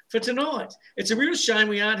Boys for tonight. It's a real shame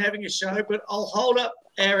we aren't having a show, but I'll hold up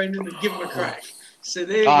our end and give them a crack. So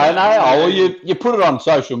there you go. I know. Well, you put it on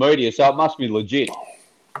social media, so it must be legit.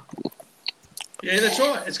 Yeah, that's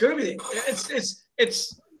right. It's got to be there.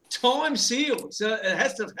 It's time sealed, so it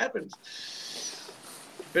has to have happened.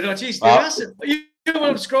 But geez, you know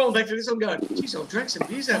when I'm scrolling back to this, I'm going, geez, I've drank some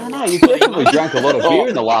beers out. I know, you've definitely drank a lot of beer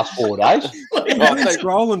in the last 4 days. You've been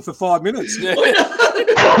scrolling for 5 minutes. He's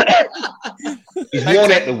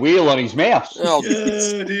worn out the wheel on his mouse. Oh,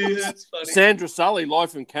 dear, that's funny. Sandra Sully,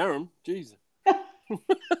 live in Carrum. Jesus. Do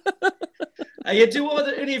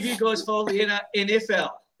any of you guys follow the NFL?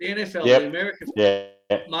 The NFL, the American. Yeah.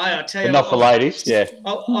 Mate, I tell you, not for ladies. Yeah.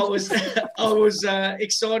 I was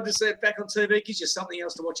excited to see it back on TV. Gives you something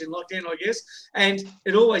else to watch in lockdown, I guess. And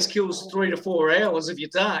it always kills 3 to 4 hours of your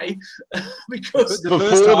day because before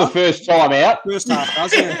the first time out. First half,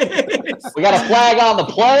 doesn't it? We got a flag on the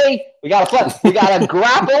play. We got a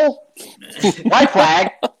grapple. White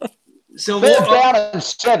flag. So first down and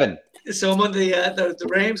 7. So I'm on the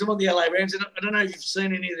Rams. I'm on the LA Rams, and I don't know if you've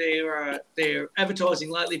seen any of their advertising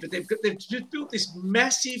lately, but they've just built this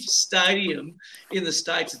massive stadium in the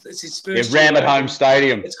States. It's its first. Ram at Home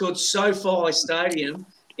Stadium. It's called SoFi Stadium.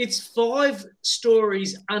 It's 5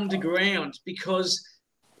 stories underground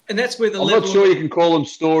and that's where the I'm not sure you can call them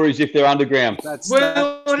stories if they're underground. I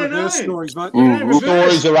don't know. Stories, mate.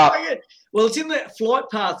 Stories are up. Well, it's in that flight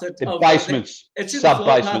path of basements. It's in the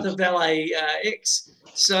flight path of LAX.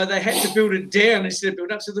 So they had to build it down instead of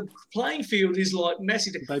build up. So the playing field is like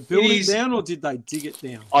massive. Did they build it down or did they dig it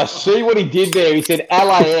down? I see what he did there. He said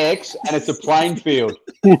LAX and it's a playing field.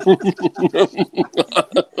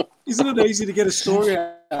 Isn't it easy to get a story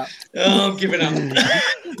out? Oh, I'm giving up.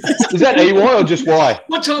 Is that EY or just Y?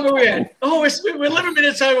 What time are we at? Oh, we're 11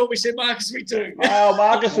 minutes over what we said Marcus we do. Oh,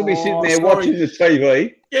 Marcus will be sitting there watching the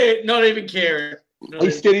TV. Yeah, not even caring.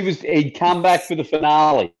 He said he'd come back for the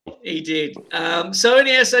finale. He did. So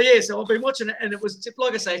I've been watching it, and it was,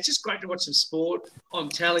 like I say, it's just great to watch some sport on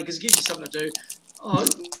tally because it gives you something to do. Oh,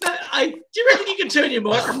 do you reckon you can turn your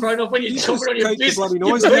microphone off when you're talking on your business? Bloody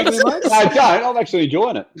noise there, mate? No, don't. I'm actually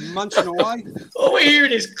enjoying it. Munching away. All we're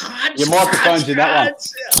hearing is crunch. Your microphone's in that one.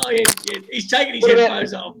 Oh, yeah. He's taking his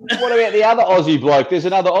headphones off. What about the other Aussie bloke? There's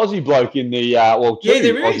another Aussie bloke in the two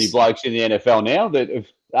Aussie blokes in the NFL now.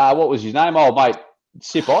 That what was his name? Oh, mate,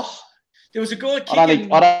 Sipos. There was a guy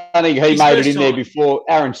kicking. I don't think he made it in there before.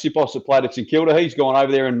 Aaron Sipos that played at St Kilda. He's gone over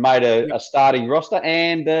there and made a starting roster.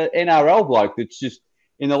 And the NRL bloke that's just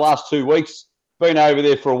in the last 2 weeks been over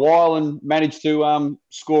there for a while and managed to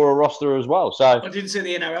score a roster as well. So I didn't see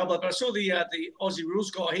the NRL bloke, but I saw the Aussie rules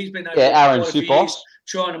guy. He's been over there Aaron Sipos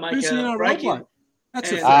trying to make a break in.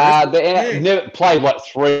 Never played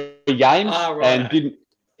 3 games and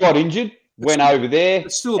got injured. Went over there.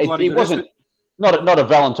 It's still a bloody it wasn't. not a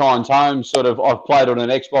Valentine's home sort of. I've played on an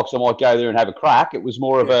Xbox. I might go there and have a crack. It was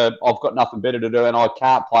more of a I've got nothing better to do and I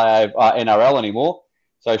can't play NRL anymore.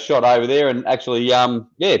 So shot over there and actually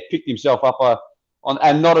picked himself up on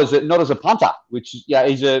and not as a punter, which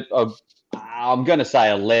he's I'm going to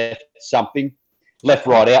say a left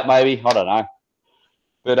right out maybe, I don't know.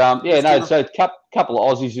 But so a couple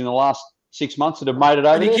of Aussies in the last 6 months that have made it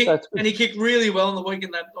over there. And he kicked really well in the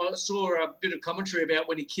weekend. I saw a bit of commentary about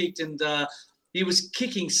when he kicked, and he was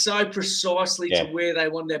kicking so precisely to where they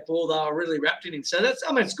wanted that ball. They were really wrapped in him. So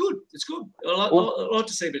it's good. It's good. I like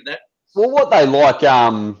to see a bit of that. Well, what they like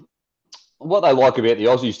about the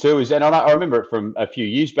Aussies too is, and I remember it from a few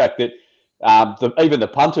years back that even the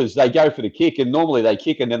punters, they go for the kick and normally they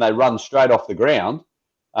kick and then they run straight off the ground.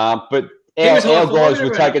 But our guys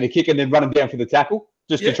were taking the kick and then running down for the tackle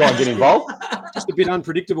just to try and get involved. Just a bit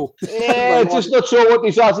unpredictable. Yeah, just not sure what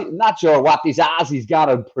this Aussie's going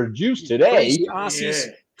to produce today. So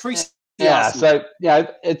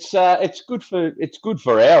it's good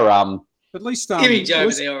for our At least image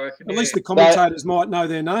over there, I reckon. At least the commentators might know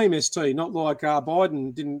their name, ST, not like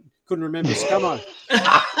Biden couldn't remember Scummo.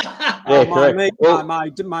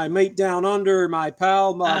 My meat down under, my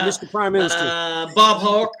pal, Mr. Prime Minister. Bob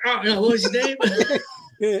Hawke. What was his name?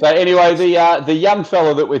 So anyway, the young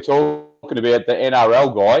fellow that we're talking about, the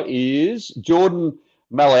NRL guy, is Jordan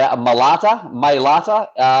Mailata,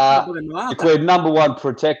 declared number one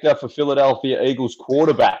protector for Philadelphia Eagles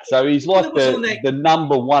quarterback. So he's like the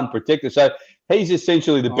number one protector. So he's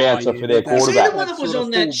essentially the bouncer for their quarterback. See the one that was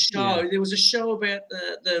on that show? There was a show about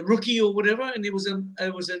the rookie or whatever, and there was an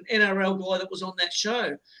NRL guy that was on that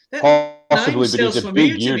show. Possibly, but he's a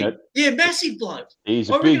big unit. Yeah, massive bloke.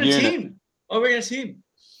 He's a big unit. I reckon it's him.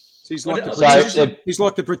 He's like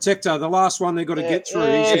the protector. The last one they've got to get through.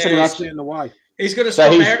 He's going to stay in the way. He's going to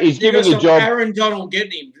stop Aaron Donald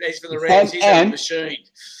getting him. He's for the Rams. He's a machine.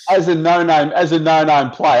 As a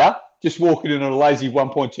no-name player, just walking in on a lazy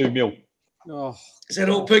 1.2 mil. Oh. Is that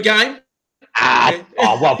all per game?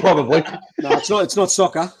 Well, probably. No, it's not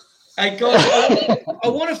soccer. Hey, guys, I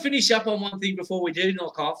want to finish up on one thing before we do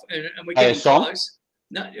knock off, and we're getting close.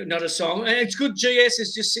 No, not a song. And it's good. GS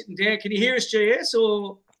is just sitting down. Can you hear us, GS?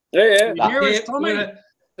 Or yeah. Can you hear us, Tommy? Can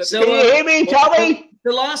you hear me, Tommy?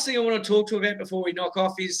 The last thing I want to talk to about before we knock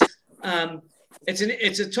off is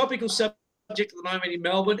it's a topical subject at the moment in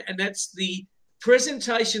Melbourne, and that's the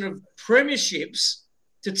presentation of premierships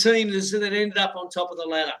to teams that ended up on top of the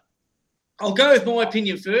ladder. I'll go with my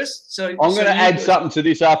opinion first. So I'm going to add something to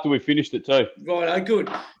this after we've finished it too. Right, good.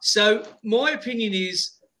 So my opinion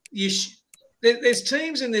is there's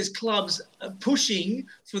teams and there's clubs pushing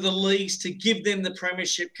for the leagues to give them the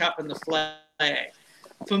Premiership Cup and the flag.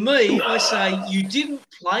 For me, I say you didn't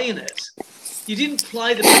play in it. You didn't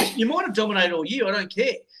play you might have dominated all year. I don't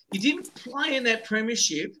care. You didn't play in that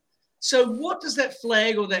premiership. So what does that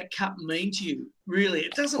flag or that cup mean to you, really?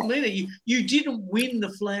 It doesn't mean it. You didn't win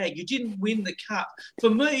the flag. You didn't win the cup.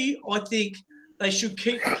 For me, I think they should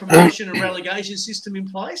keep the promotion and relegation system in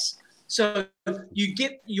place. So you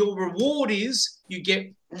get your reward is you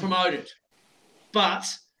get promoted. But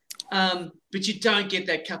you don't get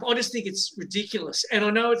that cup. I just think it's ridiculous, and I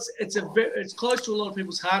know it's close to a lot of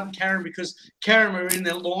people's heart and Karen because Karen are in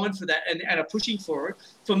their line for that and are pushing for it.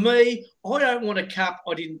 For me, I don't want a cup.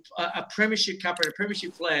 A premiership cup and a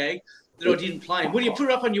premiership flag that I didn't play in. When you put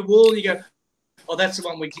it up on your wall and you go, "Oh, that's the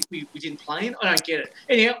one we didn't play in," I don't get it.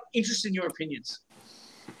 Anyhow, interested in your opinions.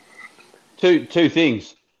 Two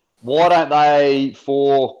things. Why don't they,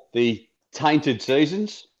 for the tainted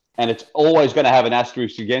seasons, and it's always going to have an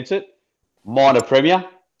asterisk against it, minor premier?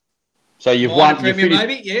 So you've won.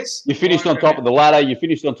 You finished on top of the ladder. You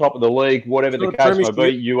finished on top of the league. Whatever the case may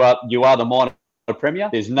be, you are the minor premier.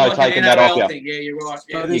 There's no taking that off you. Yeah, you're right.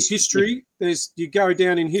 Yeah. So there's history. You go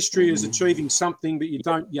down in history as achieving something, but you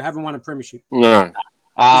haven't won a premiership. No.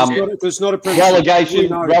 There's not a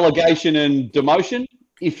premiership. Relegation and demotion.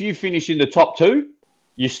 If you finish in the top two,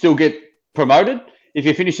 you still get promoted. If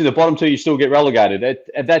you finish in the bottom two, you still get relegated.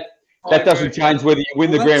 That doesn't change whether you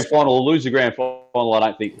win the grand final or lose the grand final, I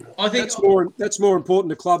don't think. I think that's more important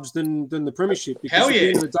to clubs than the premiership, because at the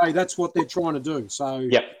end of the day, that's what they're trying to do. So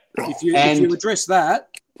if you address that,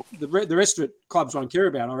 the rest of it, clubs won't care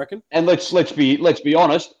about, I reckon. And let's be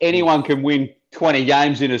honest, anyone can win 20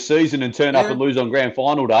 games in a season and turn up and lose on grand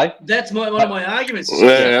final day. That's one of my arguments.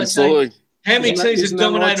 Yeah, absolutely. How many teams have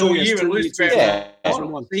dominated all year and lose grand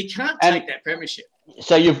final? You can't take that premiership.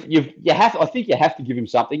 So you have. I think you have to give him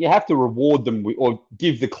something. You have to reward them or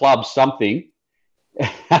give the club something.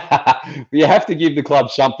 You have to give the club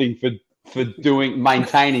something for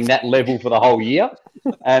maintaining that level for the whole year,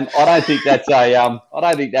 and I don't think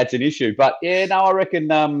that's an issue. But yeah, no, I reckon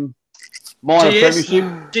minor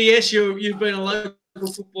premiership. GS, you've been a local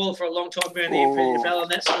footballer for a long time around the NFL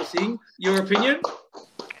and that sort of thing. Your opinion?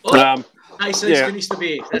 AC's finished the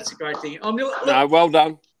beer. That's a great thing. No, well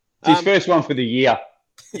done. It's his first one for the year.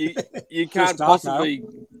 You can't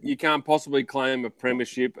possibly claim a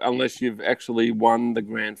premiership unless you've actually won the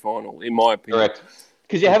grand final, in my opinion. Correct.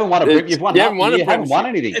 Because you haven't won you haven't won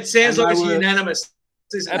anything. It sounds like it's unanimous.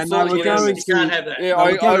 Absolutely, you can't have that. Yeah,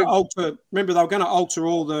 remember, they were going to alter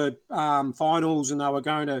all the finals, and they were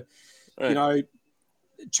going to,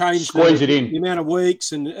 change the amount of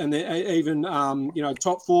weeks, and even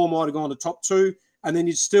top four might have gone to top two. And then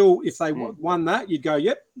you'd still, if they won that, you'd go,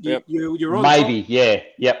 you're on. Maybe, top.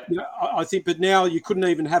 Yep. I think, but now you couldn't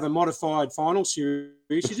even have a modified final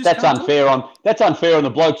series. That's unfair on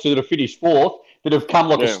the blokes that have finished fourth, that have come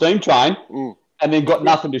like a steam train, and then got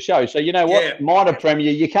nothing to show. So you know what, minor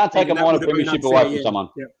premier, you can't take a minor premiership away from someone.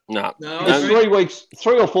 No. There's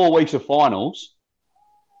 3 or 4 weeks of finals.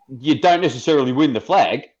 You don't necessarily win the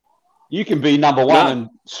flag. You can be number one and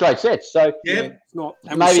straight sets. So it's not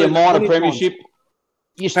maybe a minor premiership.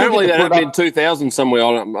 Apparently that happened in 2000 somewhere.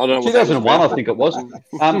 I don't know. 2001, I think it was.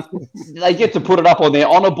 They get to put it up on their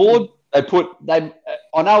honour board. I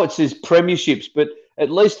know it says premierships, but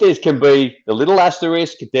at least there can be the little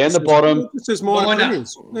asterisk down the bottom. It says minor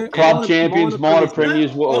premiers. Club champions, minor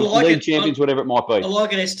premiers, league champions, whatever it might be. I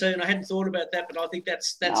like it, ST, and I hadn't thought about that, but I think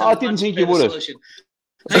that's I didn't think you would have.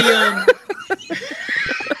 Hey,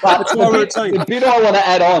 but the bit I want to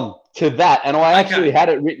add on to that, and I actually had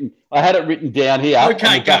it written. I had it written down here on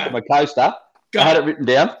the back of my coaster. I had it written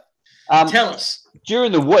down. Tell us.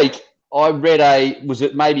 During the week, I read was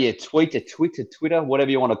it maybe a Twitter,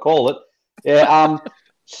 whatever you want to call it. Yeah.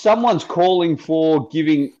 Someone's calling for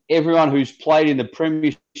giving everyone who's played in the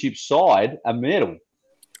premiership side a medal.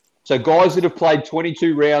 So guys that have played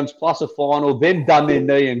 22 rounds plus a final, then done their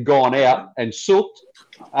knee and gone out and sooked,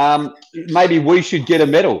 maybe we should get a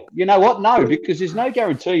medal. You know what? No, because there's no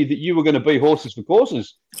guarantee that you were going to be horses for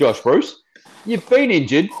courses, Josh Bruce. You've been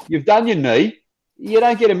injured. You've done your knee. You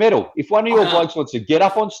don't get a medal. If one of your blokes wants to get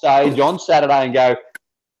up on stage on Saturday and go,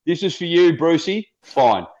 this is for you, Brucey,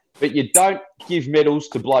 fine. But you don't give medals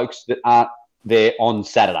to blokes that aren't there on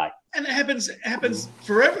Saturday. And it happens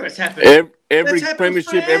forever. It's happened. Every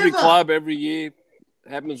premiership, every club, every year.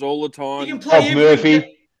 Happens all the time. You can play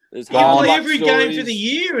Murphy. You can play every game for the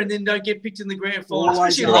year and then don't get picked in the grand final,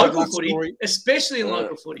 especially in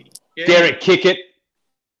local footy. Yeah. Derek Kickett.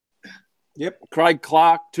 Yep. Craig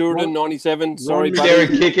Clark toured in 97. Sorry, buddy. Derek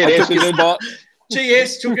Kickett. I took your spot.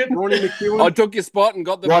 GS took it. I took your spot and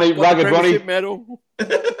got the premiership medal.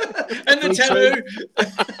 And the tattoo.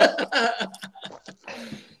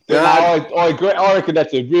 I agree. I reckon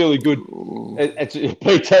that's a really good. It's a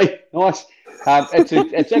PT. Nice.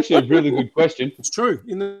 It's actually a really good question. It's true.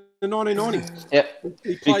 In the 1990s. Yeah.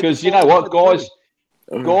 Because you know what, guys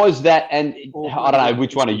that, and I don't know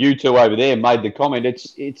which one of you two over there made the comment.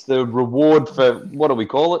 It's the reward for, what do we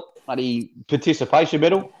call it? Bloody participation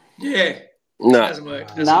medal. Yeah. No. Doesn't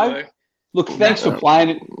work. Look, thanks for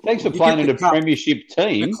playing. Thanks for playing in a premiership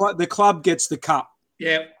team. The club gets the cup.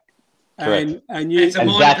 Yeah. Correct. And that's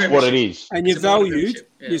what it is. And you're valued.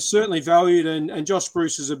 Yeah. You're certainly valued. And Josh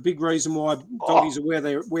Bruce is a big reason why doggies are where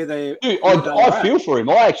they're. Dude, I feel for him.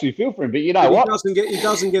 I actually feel for him. But you know what? He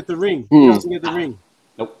doesn't get the ring. He doesn't get the ring.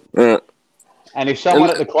 Nope. And if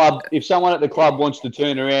someone at the club wants to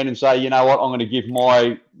turn around and say, you know what, I'm going to give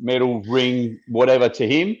my medal, ring, whatever to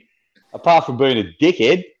him, apart from being a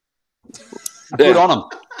dickhead, good on him.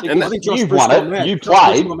 You've won it. You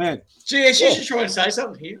played. GS, you should try and say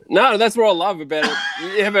something here. No, that's what I love about it.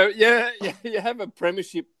 You have a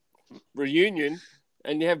premiership reunion,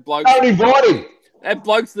 and you have blokes. Don't invite him. Have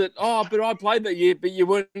blokes that but I played that year, but you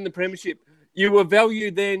weren't in the premiership. You were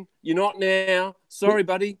valued then. You're not now. Sorry,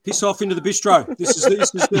 buddy. Piss off into the bistro. This is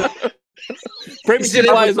the premiership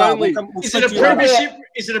players only. Is it a premiership?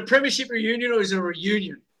 Is it a premiership reunion or is it a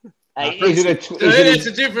reunion? That's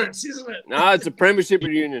a difference, isn't it? No, it's a premiership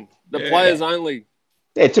reunion. The players only.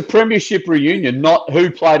 It's a premiership reunion, not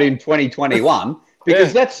who played in 2021,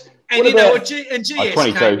 because that's. And you know what?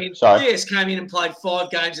 GS came in and played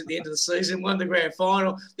 5 games at the end of the season, won the grand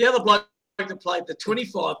final. The other bloke that played the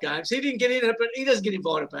 25 games, he didn't get in it, but he doesn't get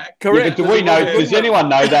invited back. Correct. Yeah, but do we know? Does anyone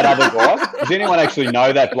know that other guy? Does anyone actually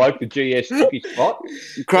know that bloke that GS took his spot?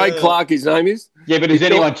 Craig Clark, his name is. Yeah, but has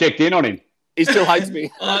anyone checked in on him? He still hates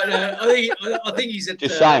me. I think he's at.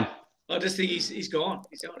 Just same. I just think he's gone.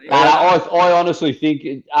 He's gone. I honestly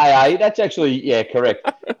think AA. That's actually correct.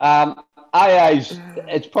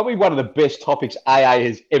 it's probably one of the best topics AA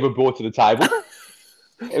has ever brought to the table.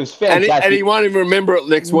 It was fantastic. And he won't even remember it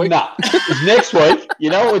next week. No, it's next week.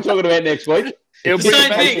 You know what we're talking about next week? It'll be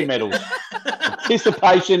Participation medals.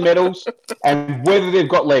 Participation medals and whether they've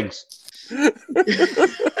got legs.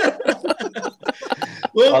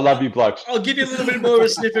 Well, I love you blokes. I'll give you a little bit more of a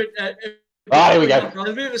snippet. Here we go.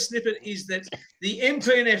 A bit of a snippet is that the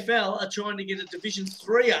MPNFL are trying to get a Division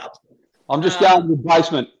 3 up. I'm just going to the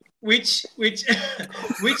basement. Which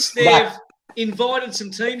they've invited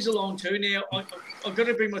some teams along to. Now, I've got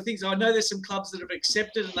to bring my things. I know there's some clubs that have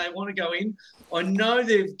accepted and they want to go in. I know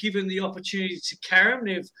they've given the opportunity to Carrum.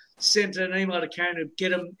 They've sent an email to Carrum to get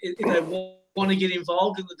them if they want to get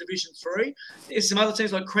involved in the Division 3. There's some other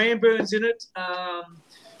teams like Cranbourne's in it. I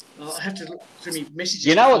have to look through my messages.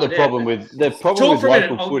 You know what the problem with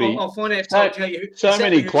local footy? I'll find out. So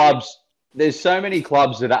many clubs. There's so many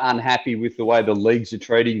clubs that are unhappy with the way the leagues are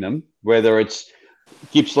treating them. Whether it's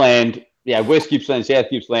Gippsland, West Gippsland, South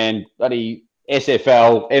Gippsland, bloody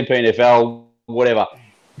SFL, MPNFL, whatever.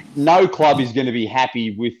 No club is going to be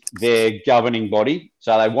happy with their governing body,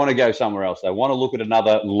 so they want to go somewhere else. They want to look at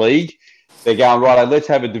another league. They're going, right, let's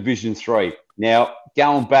have a Division 3. Now,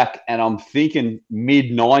 going back, and I'm thinking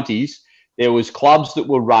mid-90s, there was clubs that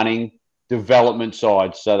were running development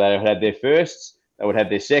sides. So they had their firsts, they would have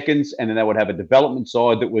their seconds, and then they would have a development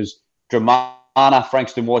side that was Dramana,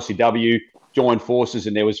 Frankston, YCW, joined forces,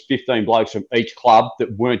 and there was 15 blokes from each club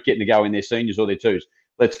that weren't getting to go in their seniors or their twos.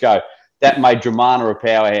 Let's go. That made Dramana a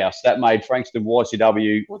powerhouse. That made Frankston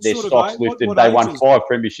YCW, their stocks lifted. They won 5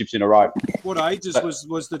 premierships in a row. What ages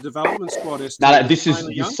was the development squad? No, this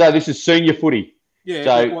is senior footy. Yeah.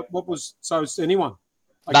 So what was it's anyone?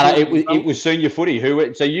 It was senior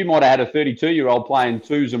footy. So you might have had a 32-year-old playing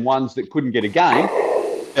twos and ones that couldn't get a game,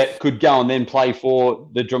 that could go and then play for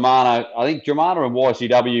the Dramana. I think Dramana and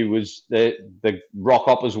YCW was the Rock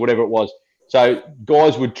Hoppers, whatever it was. So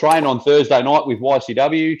guys would train on Thursday night with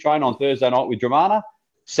YCW, train on Thursday night with Dramana.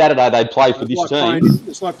 Saturday they'd play for this team.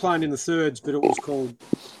 It's like playing in the thirds, but it was called.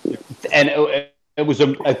 Yeah. And it was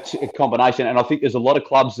a combination. And I think there's a lot of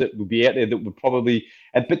clubs that would be out there that would probably.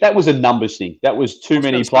 But that was a numbers thing. That was too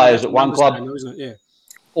many players at one club,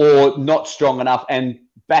 or not strong enough. And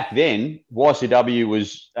back then, YCW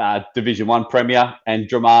was Division 1 Premier, and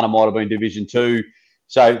Dramana might have been Division 2.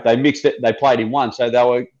 So they mixed it. They played in one. So they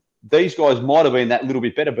were. These guys might have been that little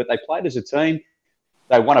bit better, but they played as a team.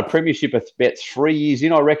 They won a premiership about 3 years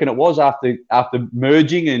in, I reckon it was, after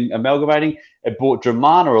merging and amalgamating. It brought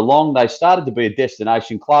Dramana along. They started to be a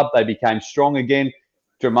destination club. They became strong again.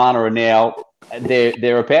 Dramana are now,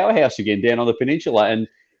 they're a powerhouse again down on the peninsula. And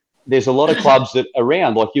there's a lot of clubs that are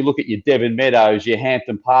around, like you look at your Devon Meadows, your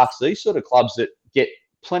Hampton Parks, these sort of clubs that get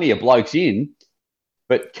plenty of blokes in,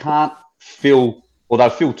 but can't fill. Well, they'll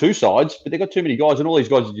fill 2 sides, but they've got too many guys, and all these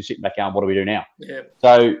guys are just sitting back going, what do we do now? Yeah.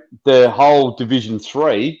 So the whole Division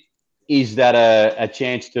 3, is that a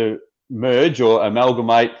chance to merge or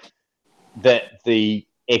amalgamate the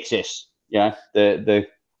excess, the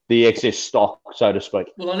excess stock, so to speak?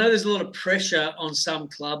 Well, I know there's a lot of pressure on some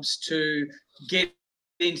clubs to get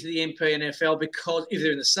into the MPNFL because if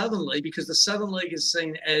they're in the Southern League, because the Southern League is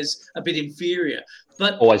seen as a bit inferior.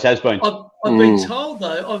 But always has been. I've been told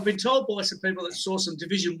by some people that saw some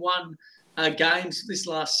Division 1 games this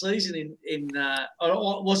last season it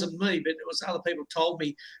wasn't me, but it was other people told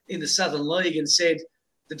me in the Southern League and said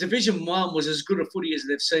the Division 1 was as good a footy as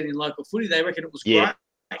they've seen in local footy. They reckon it was great.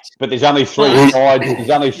 But there's only 3 sides. There's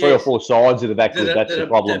only 3 or 4 sides that are that good. That's the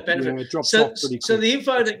problem. So the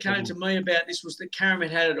info that came to me about this was that Carrum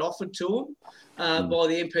had it offered to them by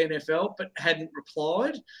the MPNFL, but hadn't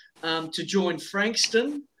replied to join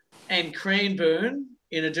Frankston and Cranbourne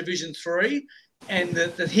in a Division 3. And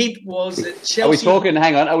the hint was that Chelsea. Are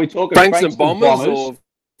we talking Frankston Bombers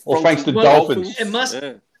or Frankston Dolphins? It must.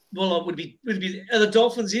 Yeah. Well, it would be. Are the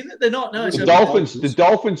Dolphins in it? They're not. No. The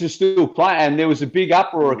Dolphins are still playing, and there was a big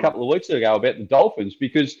uproar a couple of weeks ago about the Dolphins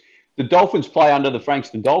because the Dolphins play under the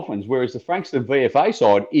Frankston Dolphins, whereas the Frankston VFA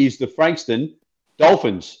side is the Frankston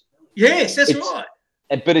Dolphins. Yes, that's right.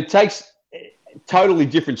 But it takes a totally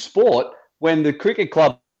different sport. When the cricket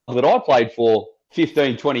club that I played for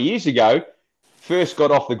 15, 20 years ago first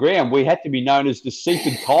got off the ground, we had to be known as the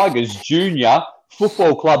Seaford Tigers Junior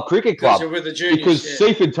Football Club Cricket Club because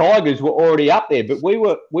Seaford Tigers were already up there, but we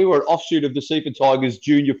were an offshoot of the Seaford Tigers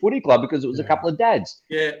Junior Footy Club because it was a couple of dads.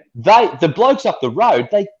 Yeah, the blokes up the road,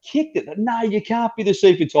 they kicked it. No, you can't be the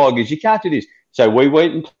Seaford Tigers. You can't do this. So we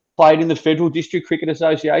went and played in the Federal District Cricket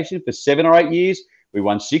Association for 7 or 8 years. We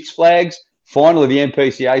won 6 flags. Finally, the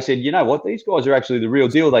NPCA said, you know what? These guys are actually the real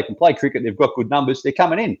deal. They can play cricket. They've got good numbers. They're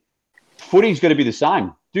coming in. Footy's going to be the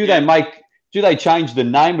same. Do they change the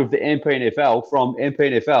name of the MPNFL from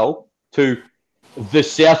MPNFL to the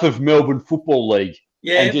South of Melbourne Football League?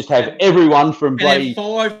 Yeah. And just have everyone from And bloody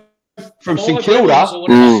then from five St Kilda levels or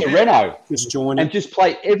to whatever. Sereno. Just join And it. just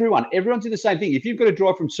play everyone. Everyone's in the same thing. If you've got to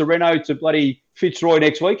drive from Sereno to bloody Fitzroy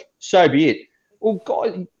next week, so be it. Well,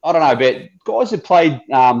 guys, I don't know about guys that played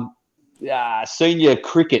senior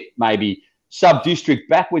cricket, maybe sub-district,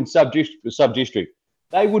 back when sub-district was sub-district.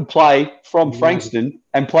 They would play from Frankston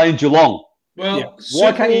and play in Geelong. Well, Yeah.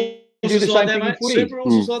 Why can't you do the Rules same like thing that, in footy? Super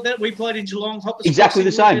rules was like that. We played in Geelong. Hoppers Exactly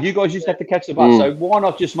the Crossing, same. You guys just have to catch the bus. So why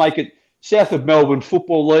not just make it South of Melbourne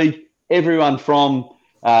Football League? Everyone from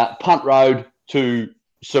Punt Road to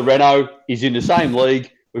Sereno is in the same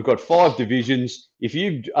league. We've got 5 divisions. If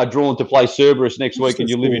you are drawn to play Cerberus next week and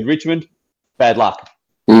you live in Richmond, bad luck.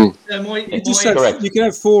 So Just Correct. you can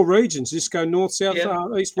have 4 regions. Just go north, south,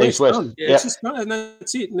 east, west. East, west. Done. Yeah. It's just, and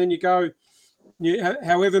that's it. And then you go.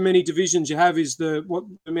 However many divisions you have is what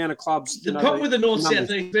amount of clubs. The problem with the North, South,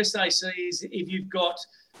 East, West AC is if you've got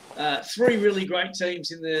 3 really great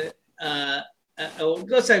teams in the, or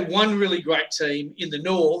let's say 1 really great team in the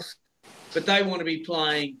North, but they want to be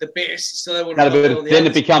playing the best, so they want to play all the Then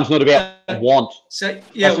others. it becomes not about want. So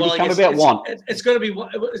yeah, Has to well, I become guess about want. it's got to be.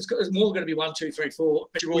 It's more going to be 1, 2, 3, 4.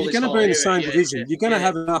 But Well, you're going to be in the same division. You're going to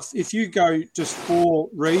have enough. If you go just 4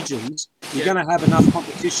 regions, you're going to have enough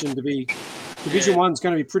competition to be. Division 1's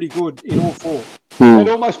going to be pretty good in all 4. It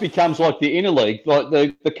almost becomes like the inner league, like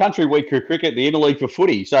the country week for cricket, the inner league for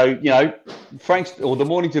footy. So, Franks or the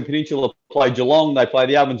Mornington Peninsula play Geelong, they play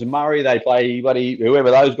the Ovens and Murray, they play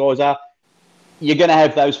whoever those guys are. You're going to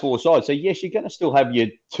have those 4 sides. So, yes, you're going to still have your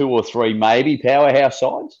 2 or 3 maybe powerhouse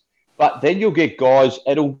sides, but then you'll get guys,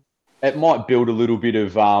 it might build a little bit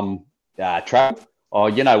of travel. Oh,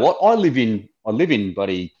 you know what? I live in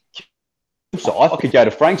bloody Hillside. I could go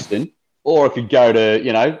to Frankston, or I could go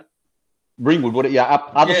to, Ringwood,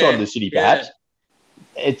 other side of the city, perhaps.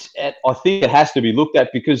 I think it has to be looked at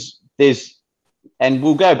because and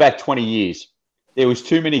we'll go back 20 years. There was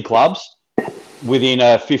too many clubs within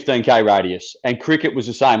a 15K radius, and cricket was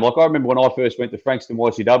the same. Like I remember when I first went to Frankston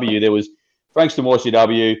YCW, there was Frankston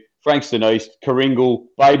YCW, Frankston East, Coringal,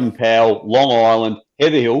 Baden Powell, Long Island,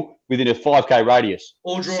 Heatherhill within a 5K radius.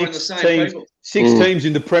 All drawing the same people. 6 teams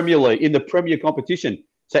in the Premier League, in the Premier competition.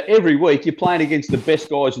 So every week you're playing against the best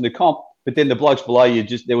guys in the comp, but then the blokes below you,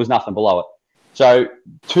 there was nothing below it. So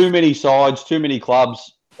too many sides, too many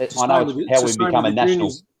clubs. I know it's how we become a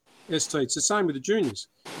national. It's the same with the juniors.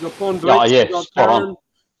 You've got Bond Beach, yes, you've got spot on. Karen,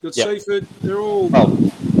 you've got Seaford. They're all.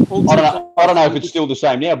 I don't know if it's still the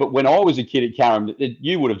same now, but when I was a kid at Carrum,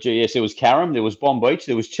 you would have GS. There was Carrum, there was Bomb Beach,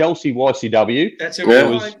 there was Chelsea YCW. That's there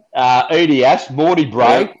was EDS, Morty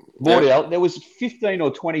Bray, Morty Alec. There was 15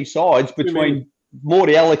 or 20 sides between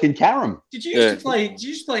Morty Alec and Carrum. Did you used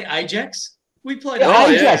to play Ajax? We played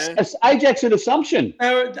Ajax. Ajax and Assumption.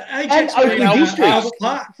 Ajax and Oakley District.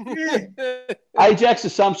 Park. Yeah. Ajax,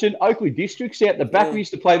 Assumption, Oakley Districts out the back. We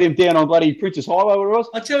used to play them down on bloody Princess Highway, where it was.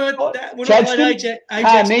 I tell you what, when I played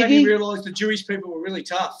Ajax made me realise the Jewish people were really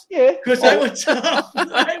tough. Yeah. Because they were tough.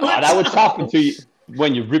 They were tough until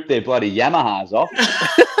when you ripped their bloody Yamahas off.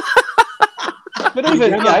 But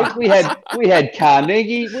even, we had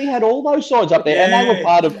Carnegie, we had all those sides up there, and they were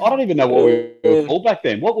part of, I don't even know what we were called back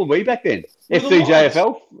then. What were we back then?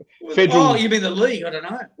 FDJFL? Federal? Oh, you mean the league? I don't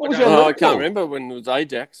know. I can't remember when it was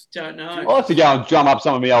Ajax. Don't know. I'll have to go and drum up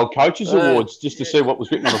some of my old coaches' awards just to see what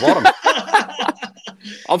was written on the bottom.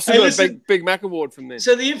 I've still got a Big Mac award from then.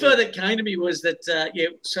 So the info that came to me was that,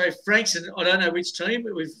 so Frankston, I don't know which team,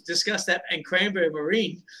 but we've discussed that, and Cranbourne were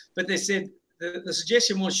in, but they said, the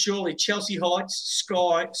suggestion was surely Chelsea Heights,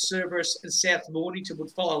 Sky, Cerberus, and South Mornington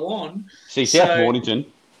would follow on. See, South Mornington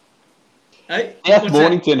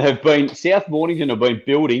have been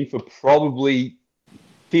building for probably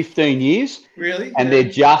 15 years. Really? And they're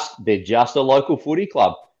just a local footy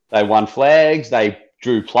club. They won flags. They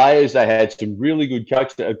drew players. They had some really good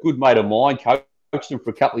coaches. A good mate of mine coached them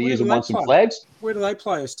for a couple of years and won some flags. Where do they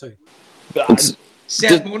play us to?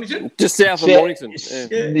 South Mornington? Just south of Mornington.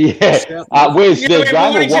 Yeah. Where's their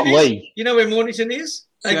game or what league? You know where Mornington is?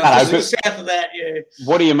 South of that, yeah.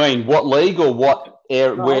 What do you mean? What league or what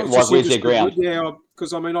area? Where's their ground? Yeah,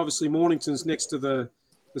 because, obviously Mornington's next to the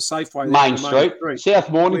Safeway. Main Street. South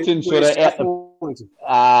Mornington sort of out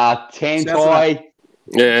the Tantai.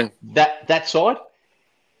 Yeah. That side.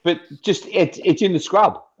 But just, it's in the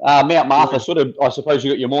scrub. Mount Martha, sort of, I suppose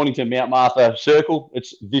you got your Mornington, Mount Martha circle.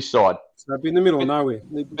 It's this side. So it'd be in the middle of nowhere.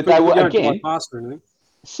 But they were, again,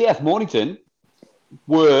 South Mornington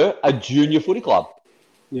were a junior footy club.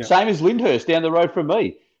 Yeah. Same as Lyndhurst down the road from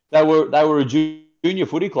me. They were a junior junior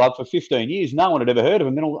footy club for 15 years. No one had ever heard of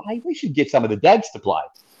them. Then, hey, we should get some of the dads to play.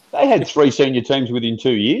 They had 3 senior teams within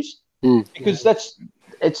 2 years because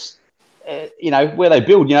it's where they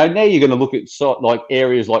build. Now you're going to look at like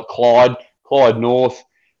areas like Clyde North,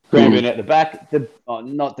 Cranbourne out the back.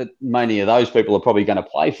 Not that many of those people are probably going to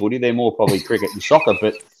play footy. They're more probably cricket and soccer.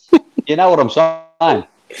 But you know what I'm saying?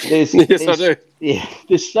 Yes, I do. Yeah,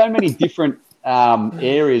 there's so many different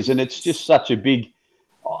areas, and it's just such a big.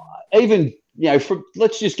 Even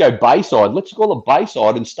let's just go Bayside. Let's call it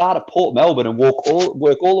Bayside and start at Port Melbourne and work all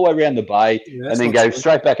the way around the bay, and then go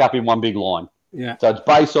straight back up in one big line. Yeah. So it's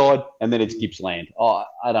Bayside, and then it's Gippsland. I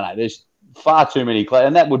don't know. There's far too many,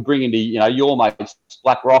 and that would bring into your mates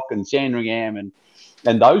Blackrock and Sandringham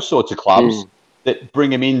and those sorts of clubs that bring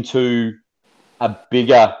them into a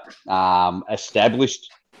bigger established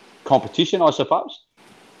competition, I suppose.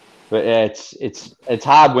 But it's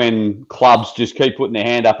hard when clubs just keep putting their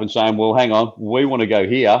hand up and saying, well, hang on, we want to go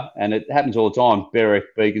here. And it happens all the time.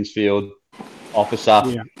 Berwick, Beaconsfield, Officer.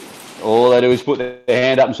 Yeah. All they do is put their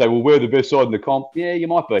hand up and say, well, we're the best side in the comp. Yeah, you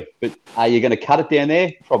might be. But are you going to cut it down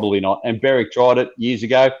there? Probably not. And Berwick tried it years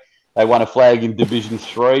ago. They won a flag in Division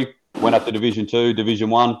 3, went up to Division 2, Division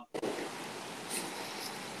 1.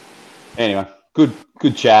 Anyway, good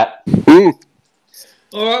chat.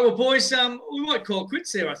 All right, well, boys, we might call it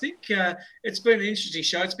quits there, I think. It's been an interesting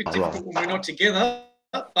show. It's a bit difficult when we're not together,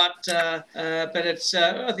 but it's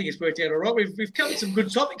I think it's worked out all right. We've covered some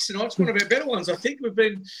good topics tonight. It's one of our better ones, I think. We've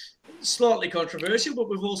been slightly controversial, but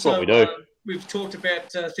we've also we've talked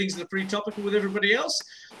about things that are pretty topical with everybody else.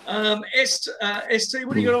 ST,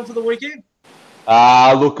 what do you got on for the weekend?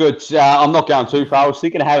 Look, I'm not going too far. I was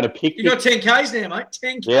thinking of having a picnic. You've got 10Ks now, mate.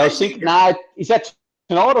 10Ks. Yeah, I was thinking, is that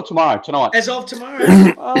tonight or tomorrow? Tonight. As of tomorrow.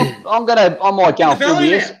 I might go and fill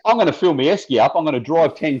I'm going to fill my esky up. I'm going to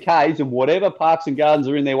drive 10Ks and whatever parks and gardens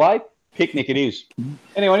are in their way, picnic it is.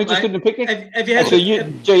 Anyone interested in a picnic? Have you had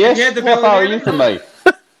GS, how far are you from me?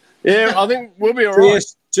 Yeah, I think we'll be all right.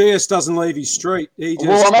 GS doesn't leave his street.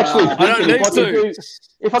 I'm actually thinking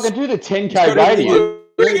if I can do the 10K radius.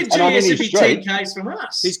 I reckon GS would be 10Ks from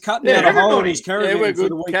us. He's cutting out a hole in his caravan for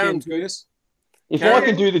the weekend, GS. If I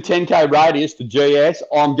can do the 10K radius to GS,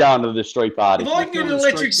 I'm going to the street party. If I can get an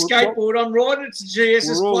electric skateboard, I'm riding it to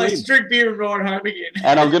GS's place, drink beer and ride home again.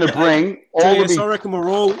 And I'm going to bring all GS, I reckon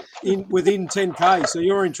we're all within 10K, so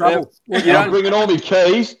you're in trouble. Yep. I'm bringing all my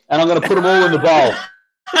keys, and I'm going to put them all in the bowl.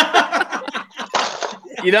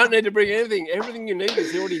 You don't need to bring anything. Everything you need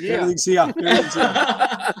is already here. Everything's here.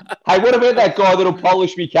 Hey, what about that guy that'll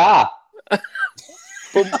polish my car?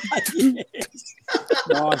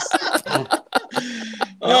 Nice.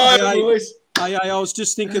 I was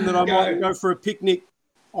just thinking that I might go for a picnic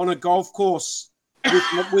on a golf course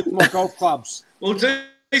with my golf clubs. Well,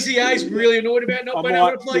 DCA's really annoyed about not being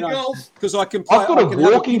able to play golf. Because I can play. I've got a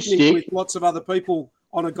walking stick with lots of other people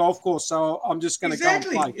on a golf course, so I'm just going to go and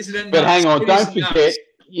play. But hang on, don't forget,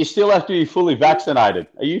 you still have to be fully vaccinated.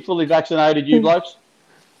 Are you fully vaccinated, you blokes?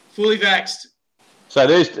 Fully vaxxed. So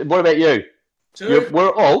what about you?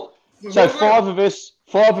 We're all. So five of us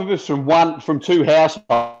from 2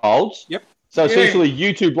 households. Yep. So essentially,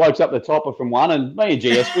 you 2 blokes up the top are from 1, and me and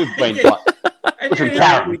GS, we've been we're from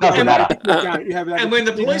Karen. Doesn't matter. And when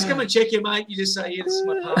the police come and check you, mate, you just say, "Yeah, this is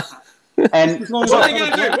my partner." And what are they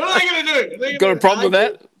going to do? What are they going to do? Got a problem with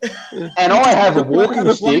that? And I have a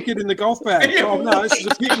walking stick in the golf bag. Oh no, this is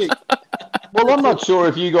a picnic. Well, I'm not sure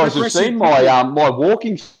if you guys have seen my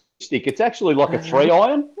walking stick. It's actually like a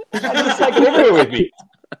 3-iron. I just take it everywhere with me.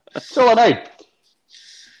 That's all I need.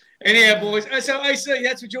 Anyhow, boys. So, AC,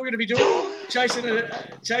 that's what you're going to be doing? Chasing a.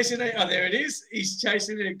 Oh, there it is. He's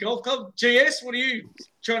chasing a golf club. GS, what are you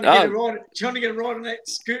trying to get a ride? Trying to get a ride on that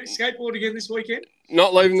skateboard again this weekend?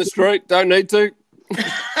 Not leaving the street. Don't need to.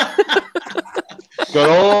 Got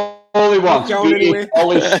all he wants. Going anywhere.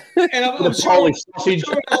 And I'm sure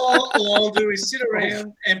all I'll do is sit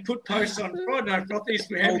around and put posts on Friday Night Frothies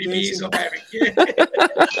for how many beers I'm having.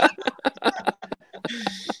 Yeah.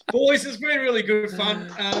 Boys, it's been really good fun.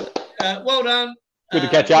 Well done. Good to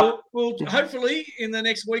catch up. We'll hopefully in the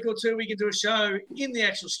next week or 2 we can do a show in the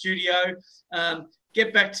actual studio.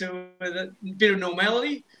 Get back to a bit of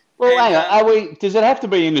normality. Well, hang on. Does it have to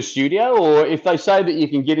be in the studio, or if they say that you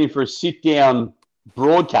can get in for a sit-down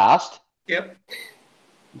broadcast? Yep.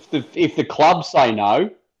 If the clubs say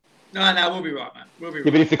no. No, we'll be right, mate. We'll be right.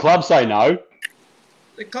 Yeah, but if the clubs say no.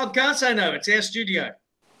 The club can't say no. It's our studio.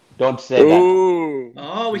 Dodge said that. Ooh.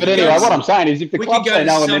 Oh, But anyway, what I'm saying is if the we club could go say to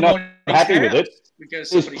no and they're not somebody's happy with it, house. We go to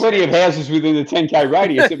there's somebody's plenty of house. houses within the 10K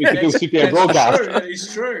radius that we could do a sit-down broadcast. True. That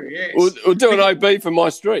is true, yes. We'll do an OB for my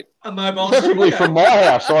street. A mobile Preferably studio. from my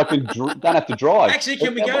house so I can don't have to drive. Actually,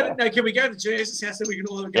 can we go to Jess's house so we can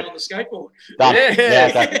all get on the skateboard? Done. Yeah.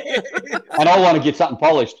 Yeah, okay. And I want to get something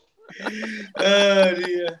polished. Oh,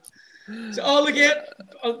 dear. So, look out.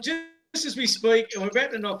 Just as we speak, and we're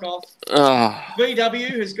about to knock off, Ah.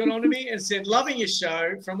 VW has got on to me and said, loving your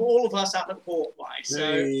show from all of us up at Portway. So,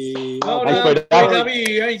 Hey, well Thanks, done, VW.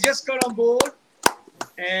 VW. You just got on board.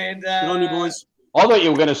 And good on you, boys. I thought you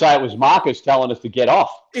were going to say it was Marcus telling us to get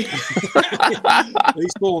off. He's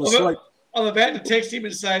falling asleep. I'm about to text him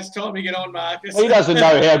and say it's time to get on, Marcus. He doesn't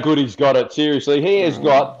know how good he's got it. Seriously, he has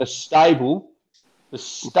got the stable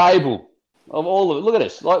of all of it. Look at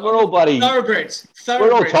us. Like, we're all bloody... Thoroughbreds.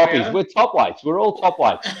 We're all toppies. yeah. We're top weights. We're all top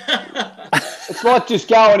weights. It's like just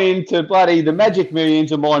going into bloody the Magic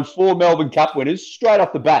Millions and mine 4 Melbourne Cup winners straight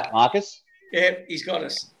off the bat, Marcus. Yeah, he's got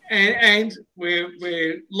us. And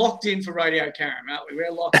we're locked in for Radio Karam, aren't we?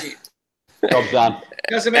 We're locked in. Job's done.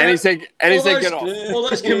 Doesn't matter. And he said get off. All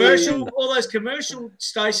those commercial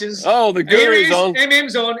stations. Oh, the guru's on.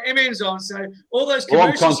 MM's on. So all those Well, I'm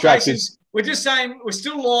commercial contracted. stations. We're just saying we're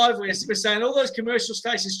still live. We're saying all those commercial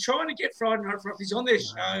stations trying to get Friday Night Frothies on their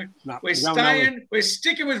show. No, We're staying. We're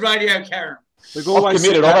sticking with Radio Karam. We've I've always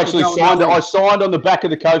committed. said I've that actually we're signed it. going I signed on the back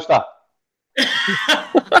of the coaster.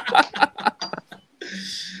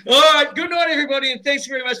 All right. Good night, everybody, and thanks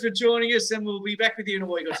very much for joining us. And we'll be back with you in a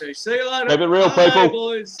week or two. See you later. Keep it real, Bye, people.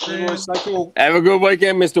 boys. Hey, boys, stay cool. Have a good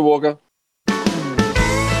weekend, Mr. Walker.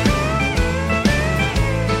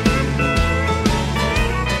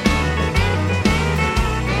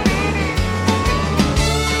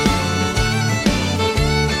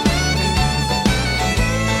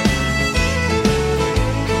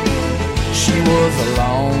 She was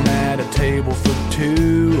alone at a table for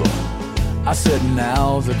two. I said,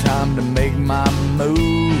 now's the time to make my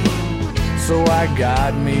move. So I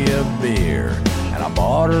got me a beer and I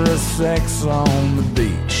bought her a sex on the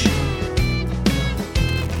beach.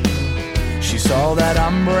 She saw that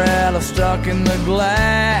umbrella stuck in the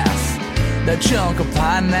glass. That chunk of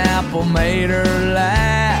pineapple made her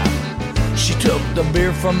laugh. She took the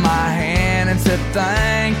beer from my hand and said,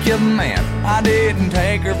 thank you, man. I didn't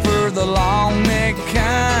take her for the long neck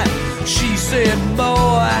kind. She said,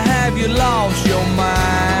 boy, have you lost your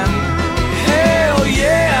mind? Hell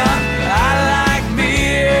yeah, I like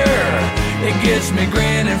beer. It gets me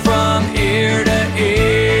grinning from ear to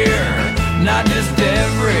ear. Not just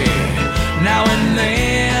every now and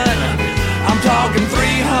then. I'm talking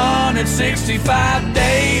 365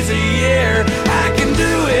 days a year. I can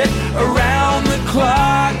do it around the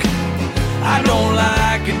clock. I don't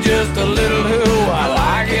like it just a little who. I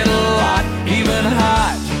like it a lot, even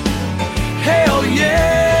hot. Hell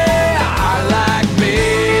yeah, I like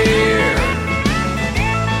beer.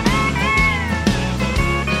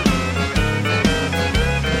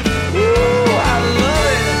 Ooh, I love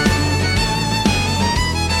it.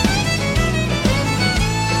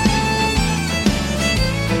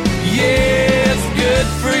 Yeah, it's good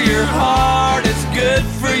for your heart, it's good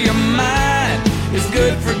for your mind, it's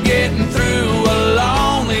good for getting through a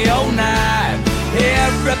lonely old night.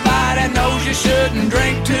 Everybody knows you shouldn't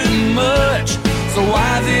drink too much, so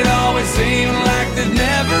why does it always seem like there's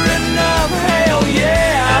never enough? Hell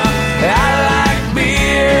yeah, I like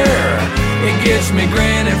beer. It gets me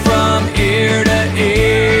grinning from ear to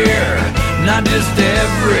ear. Not just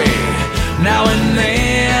every now and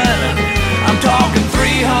then. I'm talking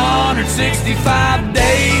 365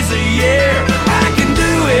 days a year. I can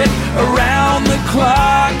do it around the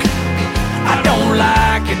clock. I don't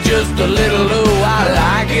like it just a little, ooh, I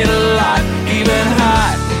like it a lot, even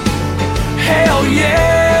hot. Hell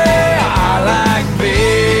yeah, I like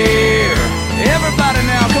beer. Everybody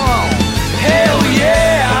now, come on. Hell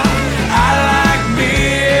yeah, I like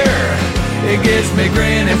beer. It gets me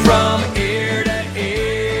grinning from ear to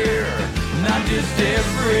ear. Not just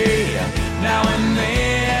every now and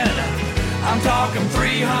then. I'm talking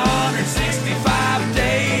 365